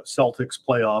Celtics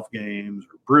playoff games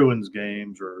or Bruins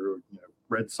games or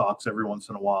Red Sox every once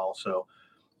in a while. So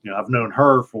I've known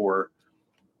her for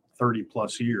 30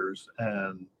 plus years,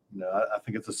 and I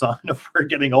think it's a sign of her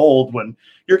getting old when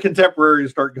your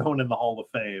contemporaries start going in the Hall of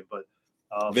Fame. But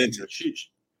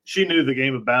she knew the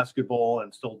game of basketball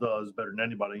and still does better than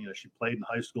anybody. She played in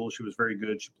high school. She was very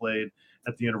good. She played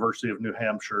at the University of New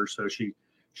Hampshire. So she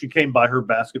came by her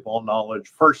basketball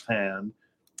knowledge firsthand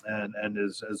and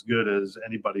is as good as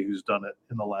anybody who's done it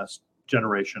in the last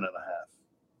generation and a half.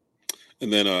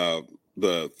 And then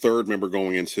the third member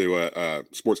going into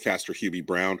sportscaster Hubie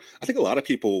Brown. I think a lot of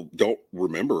people don't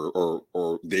remember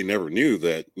or they never knew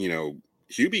that,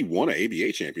 Hubie won an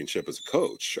ABA championship as a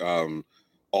coach.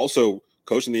 Also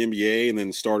coached in the NBA and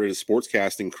then started his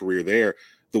sportscasting career there.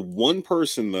 The one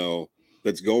person, though,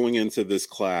 that's going into this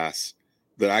class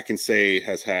that I can say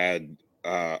has had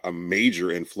a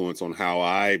major influence on how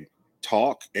I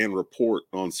talk and report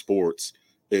on sports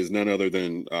is none other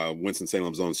than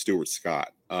Winston-Salem's own Stuart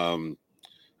Scott.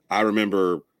 I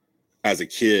remember as a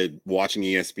kid watching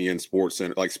ESPN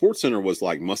SportsCenter. Like SportsCenter was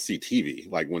like must-see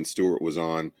TV. Like when Stuart was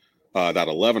on that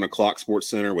 11 o'clock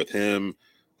SportsCenter with him,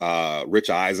 Rich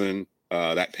Eisen,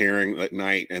 that pairing at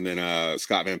night, and then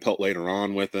Scott Van Pelt later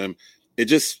on with him.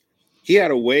 He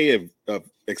had a way of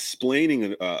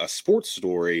explaining a sports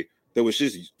story that was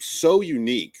just so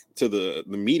unique to the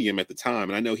medium at the time.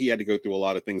 And I know he had to go through a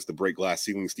lot of things to break glass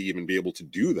ceilings to even be able to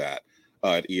do that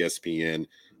at ESPN.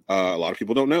 A lot of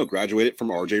people don't know. Graduated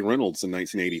from R.J. Reynolds in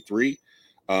 1983.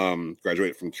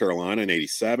 Graduated from Carolina in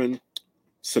 87.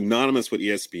 Synonymous with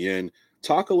ESPN.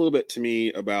 Talk a little bit to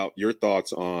me about your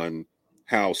thoughts on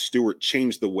how Stuart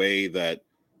changed the way that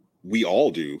we all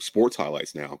do sports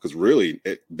highlights now. Because really,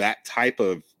 that type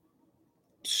of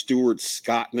Stuart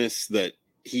Scottness that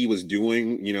he was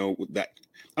doing, that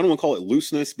I don't want to call it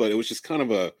looseness, but it was just kind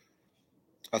of a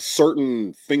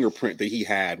certain fingerprint that he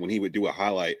had when he would do a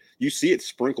highlight. You see it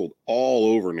sprinkled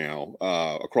all over now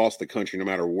across the country, no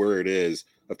matter where it is,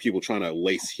 of people trying to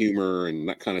lace humor and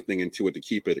that kind of thing into it to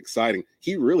keep it exciting.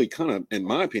 He really kind of, in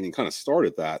my opinion, kind of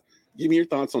started that. Give me your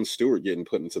thoughts on Stuart getting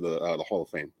put into the Hall of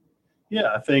Fame.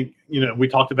 Yeah, I think, we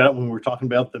talked about when we were talking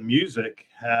about the music,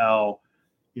 how,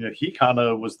 he kind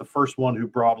of was the first one who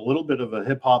brought a little bit of a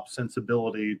hip hop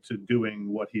sensibility to doing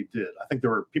what he did. I think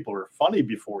there were people who were funny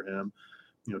before him.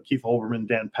 Keith Olbermann,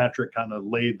 Dan Patrick kind of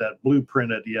laid that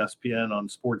blueprint at ESPN on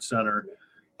SportsCenter.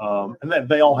 And then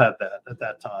they all had that at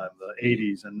that time, the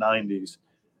 80s and 90s.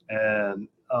 And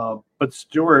but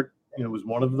Stuart, was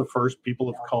one of the first people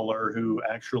of color who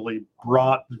actually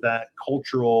brought that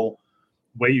cultural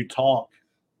way you talk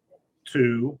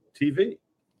to TV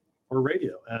or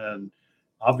radio. And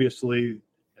obviously,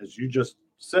 as you just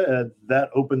said, that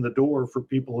opened the door for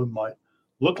people who might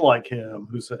look like him,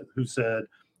 who said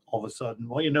all of a sudden,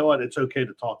 well, you know what, it's okay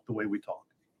to talk the way we talk.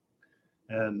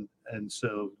 And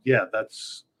so, yeah,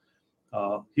 that's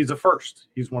he's a first.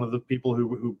 He's one of the people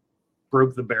who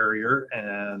broke the barrier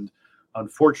and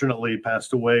unfortunately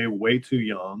passed away way too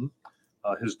young.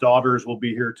 His daughters will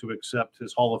be here to accept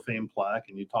his Hall of Fame plaque.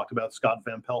 And you talked about Scott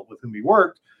Van Pelt, with whom he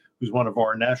worked, who's one of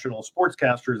our national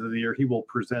sportscasters of the year. He will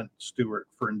present Stewart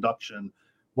for induction.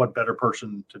 What better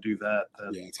person to do that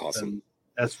than, than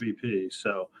SVP?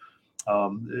 So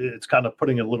it's kind of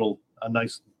putting a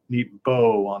nice, neat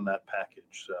bow on that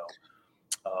package. So,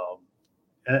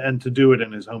 and to do it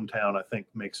in his hometown, I think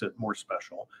makes it more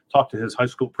special. Talked to his high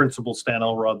school principal, Stan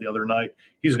Elrod, the other night.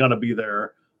 He's going to be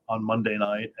there on Monday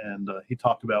night, and he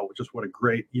talked about just what a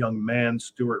great young man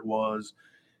Stewart was.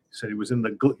 He said he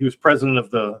was president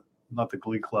of the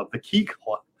Key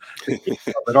Club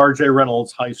at R.J.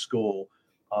 Reynolds High School.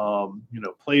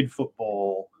 Played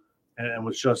football, and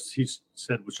was just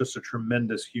a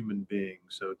tremendous human being.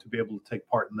 So to be able to take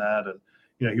part in that, and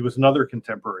he was another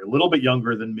contemporary, a little bit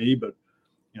younger than me, but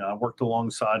I worked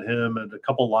alongside him at a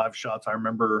couple live shots. I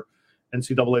remember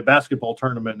NCAA basketball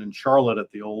tournament in Charlotte at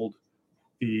the old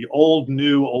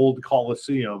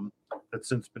Coliseum that's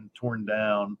since been torn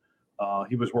down.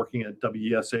 He was working at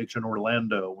WESH in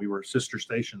Orlando. We were sister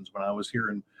stations when I was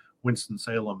here in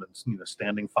Winston-Salem, and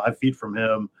standing 5 feet from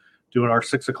him, doing our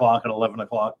 6 o'clock and 11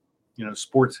 o'clock,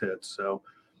 sports hits. So,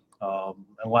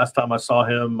 and last time I saw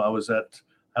him, I was at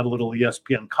a little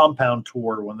ESPN compound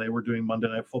tour when they were doing Monday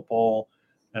Night Football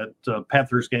at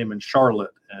Panthers game in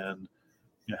Charlotte, and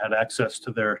had access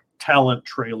to their talent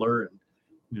trailer,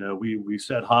 and we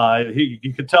said hi.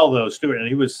 You could tell though, Stewart, and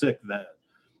he was sick then,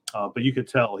 but you could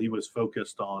tell he was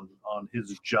focused on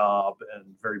his job and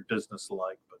very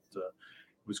businesslike. But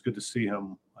it was good to see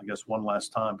him, I guess, one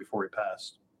last time before he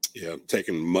passed. Yeah,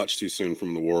 taken much too soon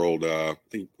from the world. I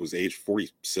think it was age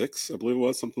 46, I believe it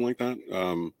was, something like that,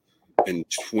 in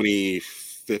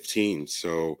 2015.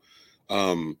 So,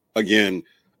 again,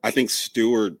 I think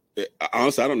Stewart,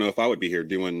 honestly, I don't know if I would be here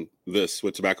doing this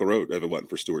with Tobacco Road if it wasn't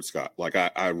for Stuart Scott. Like,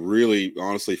 I really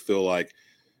honestly feel like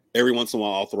every once in a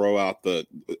while I'll throw out the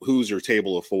who's your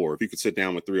table of four. If you could sit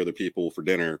down with 3 other people for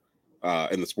dinner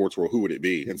in the sports world, who would it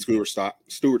be? And Stuart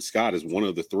Scott is one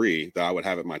of the 3 that I would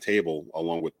have at my table,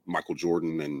 along with Michael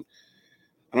Jordan, and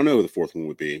I don't know who the 4th one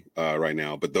would be right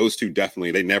now, but those 2 definitely,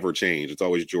 they never change. It's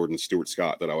always Jordan, Stuart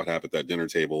Scott that I would have at that dinner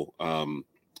table. And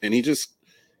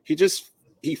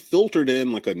he filtered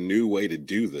in like a new way to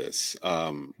do this.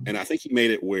 And I think he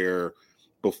made it where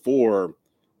before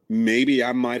maybe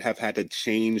I might have had to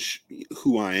change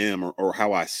who I am or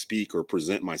how I speak or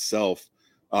present myself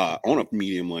on a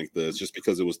medium like this, just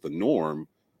because it was the norm.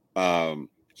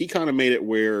 He kind of made it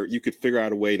where you could figure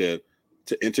out a way to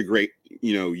integrate,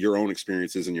 your own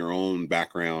experiences and your own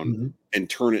background and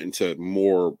turn it into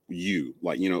more you,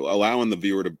 like, allowing the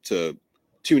viewer to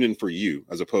tune in for you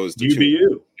as opposed to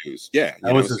you. Yeah.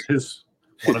 That was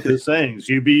one of his sayings,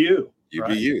 you be you. You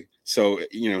be you. So,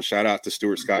 shout out to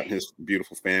Stuart Scott and his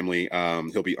beautiful family.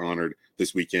 He'll be honored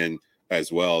this weekend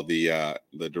as well. The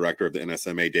director of the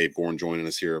NSMA, Dave Gorn, joining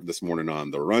us here this morning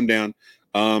on the rundown.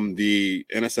 The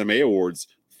NSMA Awards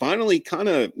finally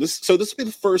this will be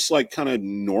the first kind of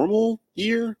normal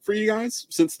year for you guys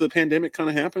since the pandemic kind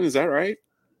of happened. Is that right?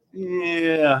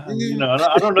 Yeah.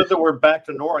 I don't know that we're back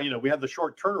to normal. We had the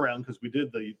short turnaround because we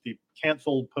did the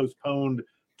canceled, postponed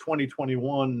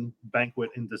 2021 banquet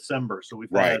in December. So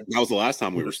we've had, that was the last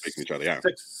time we were speaking to each other. Yeah.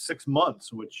 Six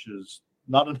months, which is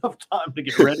not enough time to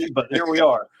get ready, but here we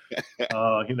are.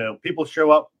 People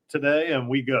show up today and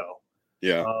we go.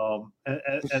 Yeah.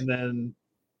 And then,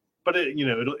 but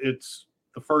it's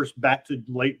the first back to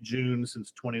late June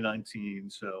since 2019.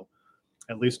 So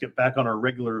at least get back on our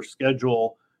regular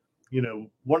schedule.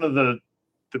 One of the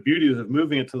beauties of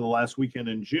moving it to the last weekend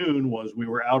in June was we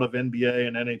were out of NBA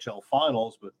and NHL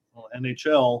finals, but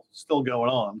NHL still going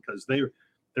on because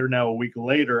they're now a week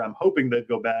later. I'm hoping they'd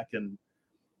go back and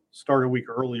start a week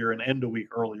earlier and end a week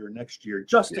earlier next year,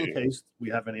 just in case we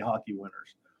have any hockey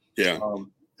winners. Yeah.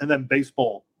 And then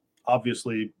baseball,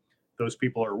 obviously, those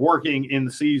people are working in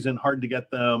the season, hard to get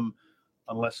them.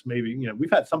 Unless maybe,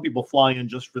 we've had some people fly in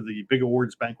just for the big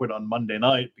awards banquet on Monday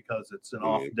night because it's an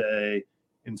off day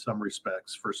in some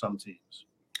respects for some teams.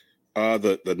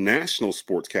 The National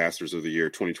Sportscasters of the Year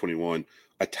 2021,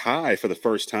 a tie for the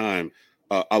first time.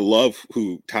 I love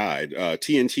who tied.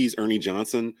 TNT's Ernie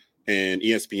Johnson and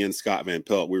ESPN's Scott Van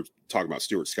Pelt. We were talking about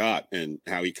Stuart Scott and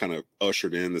how he kind of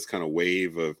ushered in this kind of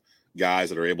wave of guys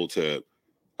that are able to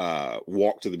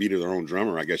walk to the beat of their own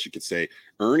drummer, I guess you could say.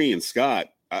 Ernie and Scott,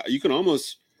 you can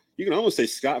almost say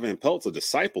Scott Van Pelt's a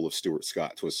disciple of Stuart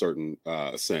Scott to a certain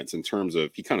sense, in terms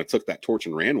of he kind of took that torch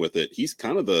and ran with it. He's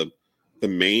kind of the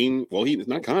main, he's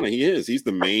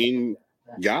the main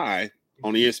guy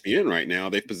on ESPN right now.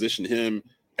 They've positioned him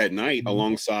at night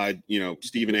alongside,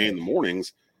 Stephen A in the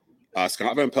mornings.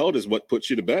 Scott Van Pelt is what puts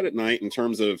you to bed at night in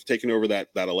terms of taking over that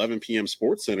 11 p.m.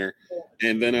 Sports Center.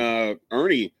 And then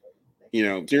Ernie,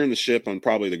 steering the ship on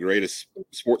probably the greatest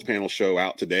sports panel show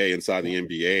out today inside the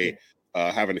NBA,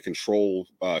 having to control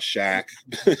Shaq,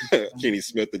 Kenny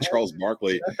Smith, and Charles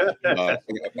Barkley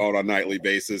on a nightly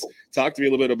basis. Talk to me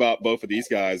a little bit about both of these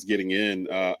guys getting in.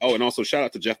 And also shout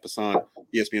out to Jeff Passan,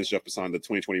 ESPN's Jeff Passan, the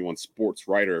 2021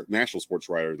 National Sports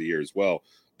Writer of the Year as well.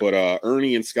 But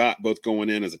Ernie and Scott both going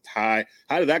in as a tie.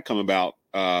 How did that come about?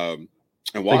 And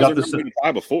why was there never been a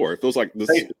tie before? It feels like this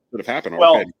could have happened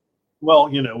already.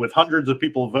 Well, with hundreds of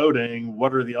people voting,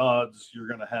 what are the odds you're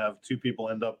going to have two people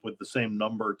end up with the same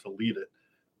number to lead it?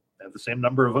 They have the same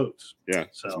number of votes. Yeah,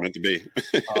 so it's meant to be.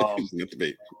 It's meant to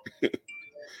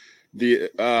be.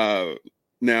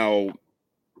 Now.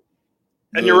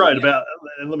 And you're right about,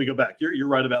 and let me go back. You're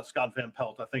right about Scott Van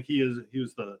Pelt. I think he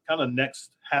was the kind of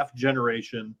next half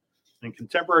generation and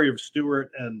contemporary of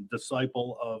Stewart and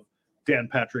disciple of Dan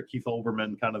Patrick, Keith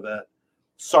Olbermann, kind of that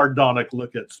sardonic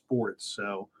look at sports.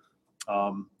 So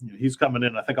he's coming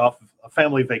in, I think, off a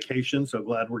family vacation. So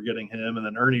glad we're getting him. And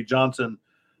then Ernie Johnson.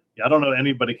 Yeah, I don't know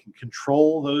anybody can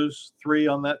control those three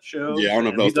on that show. Yeah, I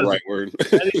don't know if that's the right word.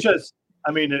 And it's just,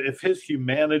 if his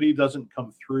humanity doesn't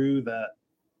come through that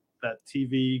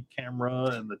TV camera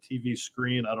and the TV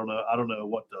screen, I don't know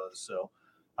what does. So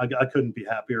I couldn't be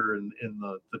happier in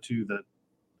the two that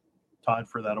tied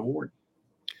for that award.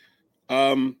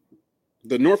 The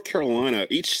North Carolina,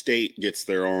 each state gets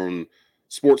their own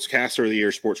Sportscaster of the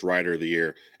Year, Sports Writer of the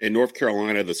Year. In North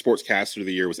Carolina, the Sportscaster of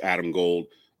the Year was Adam Gold,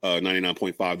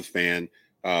 99.5 The Fan.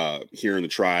 Here in the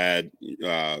Triad,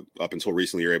 up until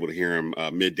recently, you're able to hear him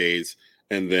middays.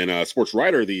 And then Sports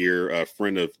Writer of the Year, a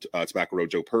friend of Tobacco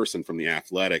Road, Joe Person from The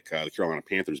Athletic, the Carolina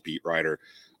Panthers beat writer.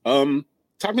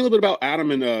 Talk to me a little bit about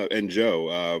Adam and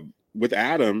Joe. With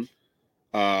Adam,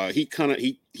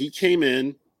 he came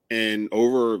in, and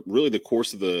over really the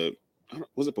course of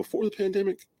was it before the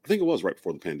pandemic? I think it was right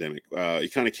before the pandemic. He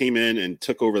kind of came in and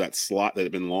took over that slot that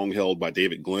had been long held by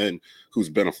David Glenn, who's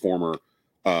been a former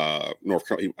North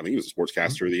Carolina. I think he was a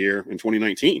Sportscaster of the Year in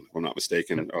 2019, if I'm not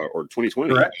mistaken, or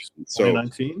 2020. Correct. So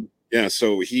 2019. Yeah,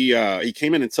 so he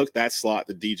came in and took that slot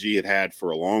that DG had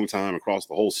for a long time across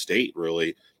the whole state,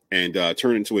 really, and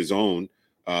turned into his own.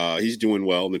 He's doing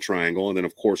well in the Triangle, and then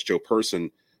of course Joe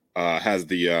Person has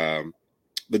the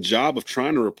job of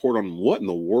trying to report on what in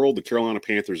the world the Carolina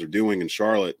Panthers are doing in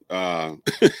Charlotte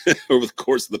over the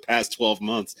course of the past 12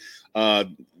 months.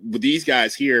 With these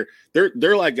guys here,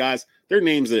 they're like guys. They're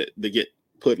names that they get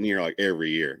put in here like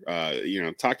every year.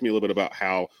 Talk to me a little bit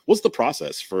about what's the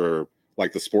process for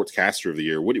like the Sportscaster of the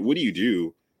Year? What do you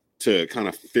do to kind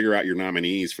of figure out your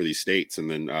nominees for these states and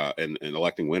then and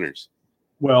electing winners?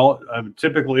 Well,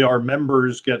 typically our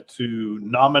members get to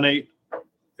nominate.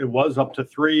 It was up to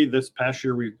 3. This past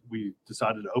year, we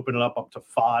decided to open it up to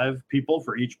 5 people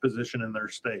for each position in their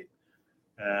state.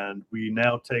 And we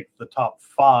now take the top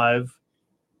 5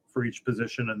 for each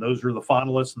position, and those are the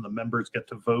finalists, and the members get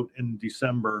to vote in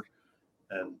December,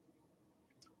 and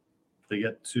they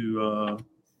get to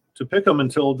pick them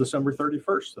until December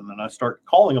 31st, and then I start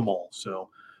calling them all. So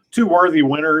 2 worthy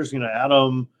winners,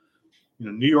 Adam,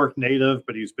 New York native,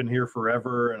 but he's been here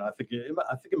forever, and I think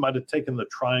it might have taken the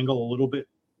Triangle a little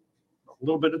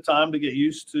bit of time to get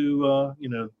used to,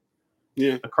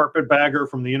 a carpetbagger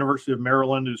from the University of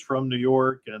Maryland who's from New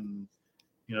York and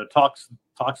talks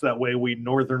that way we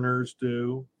Northerners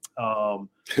do.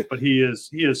 But he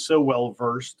is so well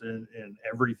versed in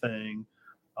everything.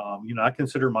 I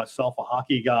consider myself a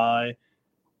hockey guy.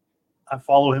 I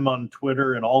follow him on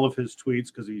Twitter and all of his tweets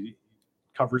because he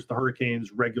covers the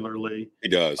Hurricanes regularly. He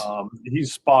does.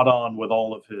 He's spot on with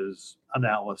all of his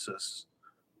analysis.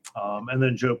 And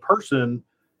then Joe Person,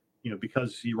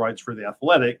 because he writes for The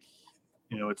Athletic,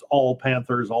 it's all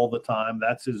Panthers all the time.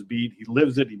 That's his beat. He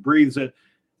lives it. He breathes it.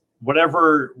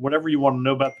 Whatever you want to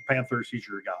know about the Panthers, he's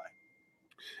your guy.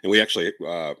 And we actually,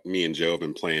 me and Joe have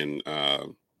been playing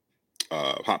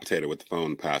hot potato with the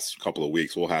phone the past couple of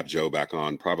weeks. We'll have Joe back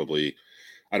on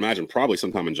I'd imagine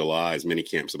sometime in July as mini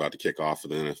camp's about to kick off for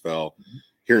the NFL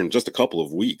here in just a couple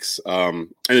of weeks.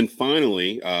 And then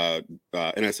finally,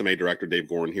 NSMA director Dave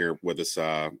Gorin here with us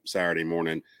Saturday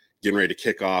morning, getting ready to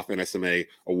kick off NSMA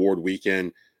award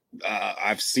weekend.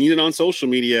 I've seen it on social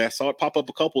media. I saw it pop up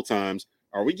a couple times.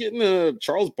 Are we getting a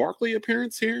Charles Barkley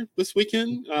appearance here this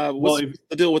weekend? What's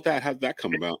the deal with that? How did that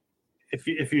come about?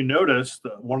 If you noticed,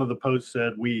 one of the posts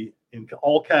said we, in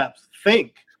all caps,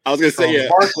 think I was going to say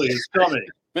Barkley is coming.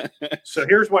 So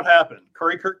here's what happened.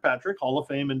 Curry Kirkpatrick, Hall of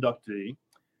Fame inductee.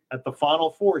 At the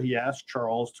Final Four, he asked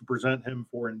Charles to present him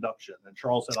for induction. And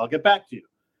Charles said, I'll get back to you.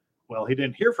 Well, he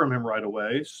didn't hear from him right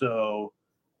away, so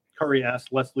Curry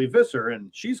asked Leslie Visser, and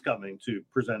she's coming to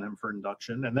present him for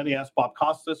induction. And then he asked Bob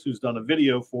Costas, who's done a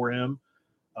video for him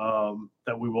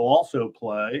that we will also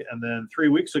play. And then 3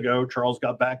 weeks ago, Charles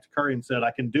got back to Curry and said,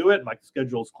 I can do it. My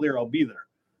schedule is clear. I'll be there.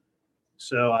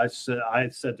 So I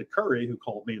said to Curry, who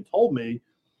called me and told me,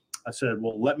 I said,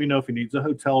 well, let me know if he needs a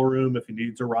hotel room, if he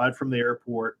needs a ride from the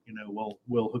airport,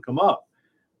 we'll hook him up.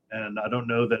 And I don't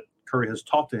know that Curry has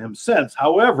talked to him since.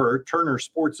 However, Turner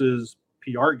Sports'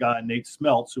 PR guy, Nate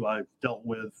Smeltz, who I've dealt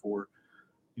with for,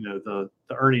 the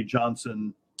Ernie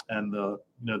Johnson and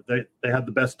they had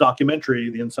the best documentary,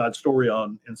 the inside story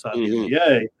on Inside the NBA.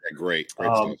 Yeah, great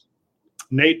stuff.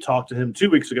 Nate talked to him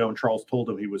 2 weeks ago, and Charles told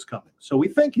him he was coming. So we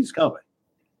think he's coming,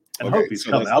 and hope he's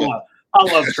coming. I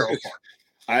love Charles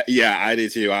Barkley. I do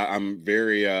too. I'm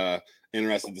very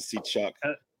interested to see Chuck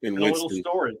in Winston.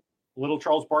 Little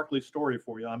Charles Barkley story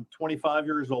for you. I'm 25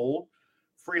 years old,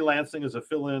 freelancing as a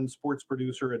fill-in sports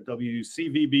producer at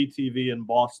WCVB TV in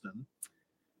Boston.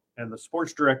 And the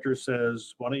sports director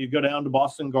says, why don't you go down to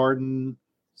Boston Garden?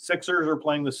 Sixers are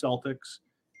playing the Celtics.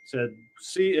 Said,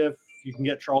 see if you can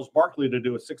get Charles Barkley to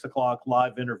do a 6:00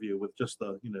 live interview with just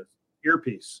the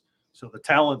earpiece. So the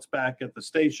talent's back at the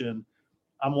station.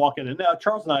 I'm walking in now.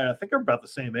 Charles and I think are about the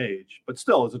same age, but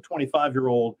still, as a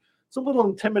 25-year-old, it's a little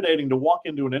intimidating to walk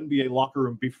into an NBA locker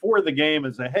room before the game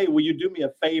and say, hey, will you do me a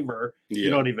favor? Yeah. You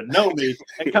don't even know me,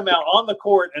 and come out on the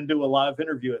court and do a live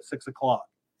interview at 6:00.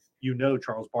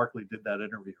 Charles Barkley did that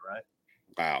interview, right?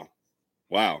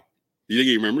 Wow. You think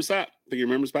he remembers that? Think he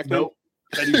remembers back then? Nope.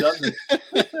 That he doesn't.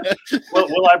 Well,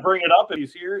 will I bring it up if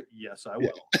he's here? Yes, I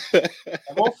will. And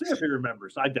we'll see if he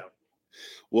remembers. I doubt it.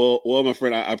 Well, my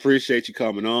friend, I appreciate you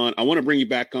coming on. I want to bring you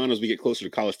back on as we get closer to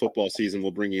college football season.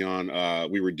 We'll bring you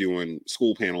on. We were doing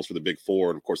school panels for the Big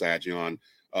Four, and of course, I had you on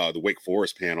the Wake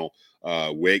Forest panel.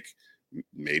 Wake,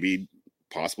 maybe,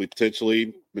 possibly,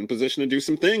 potentially in position to do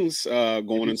some things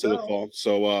going into the fall.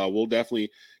 So we'll definitely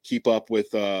keep up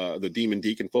with the Demon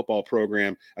Deacon football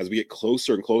program as we get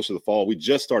closer and closer to the fall. We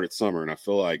just started summer, and I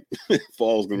feel like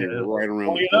fall is going to be right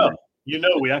around the corner.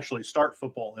 We actually start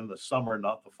football in the summer,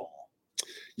 not the fall.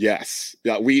 Yes.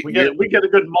 Yeah, we get a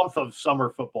good month of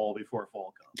summer football before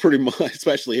fall comes. Pretty much,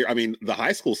 especially here. I mean, the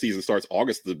high school season starts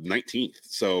August the 19th.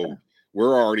 So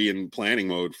we're already in planning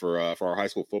mode for our high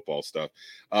school football stuff.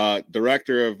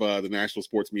 Director of the National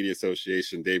Sports Media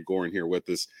Association, Dave Gorin, here with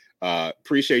us.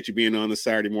 Appreciate you being on this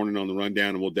Saturday morning on the Rundown,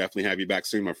 and we'll definitely have you back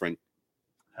soon, my friend.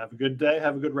 Have a good day.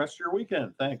 Have a good rest of your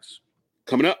weekend. Thanks.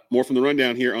 Coming up, more from the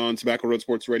Rundown here on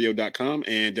TobaccoRoadSportsRadio.com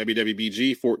and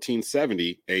WWBG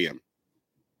 1470 AM.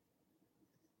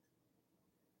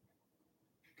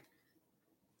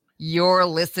 You're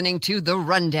listening to The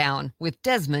Rundown with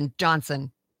Desmond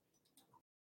Johnson.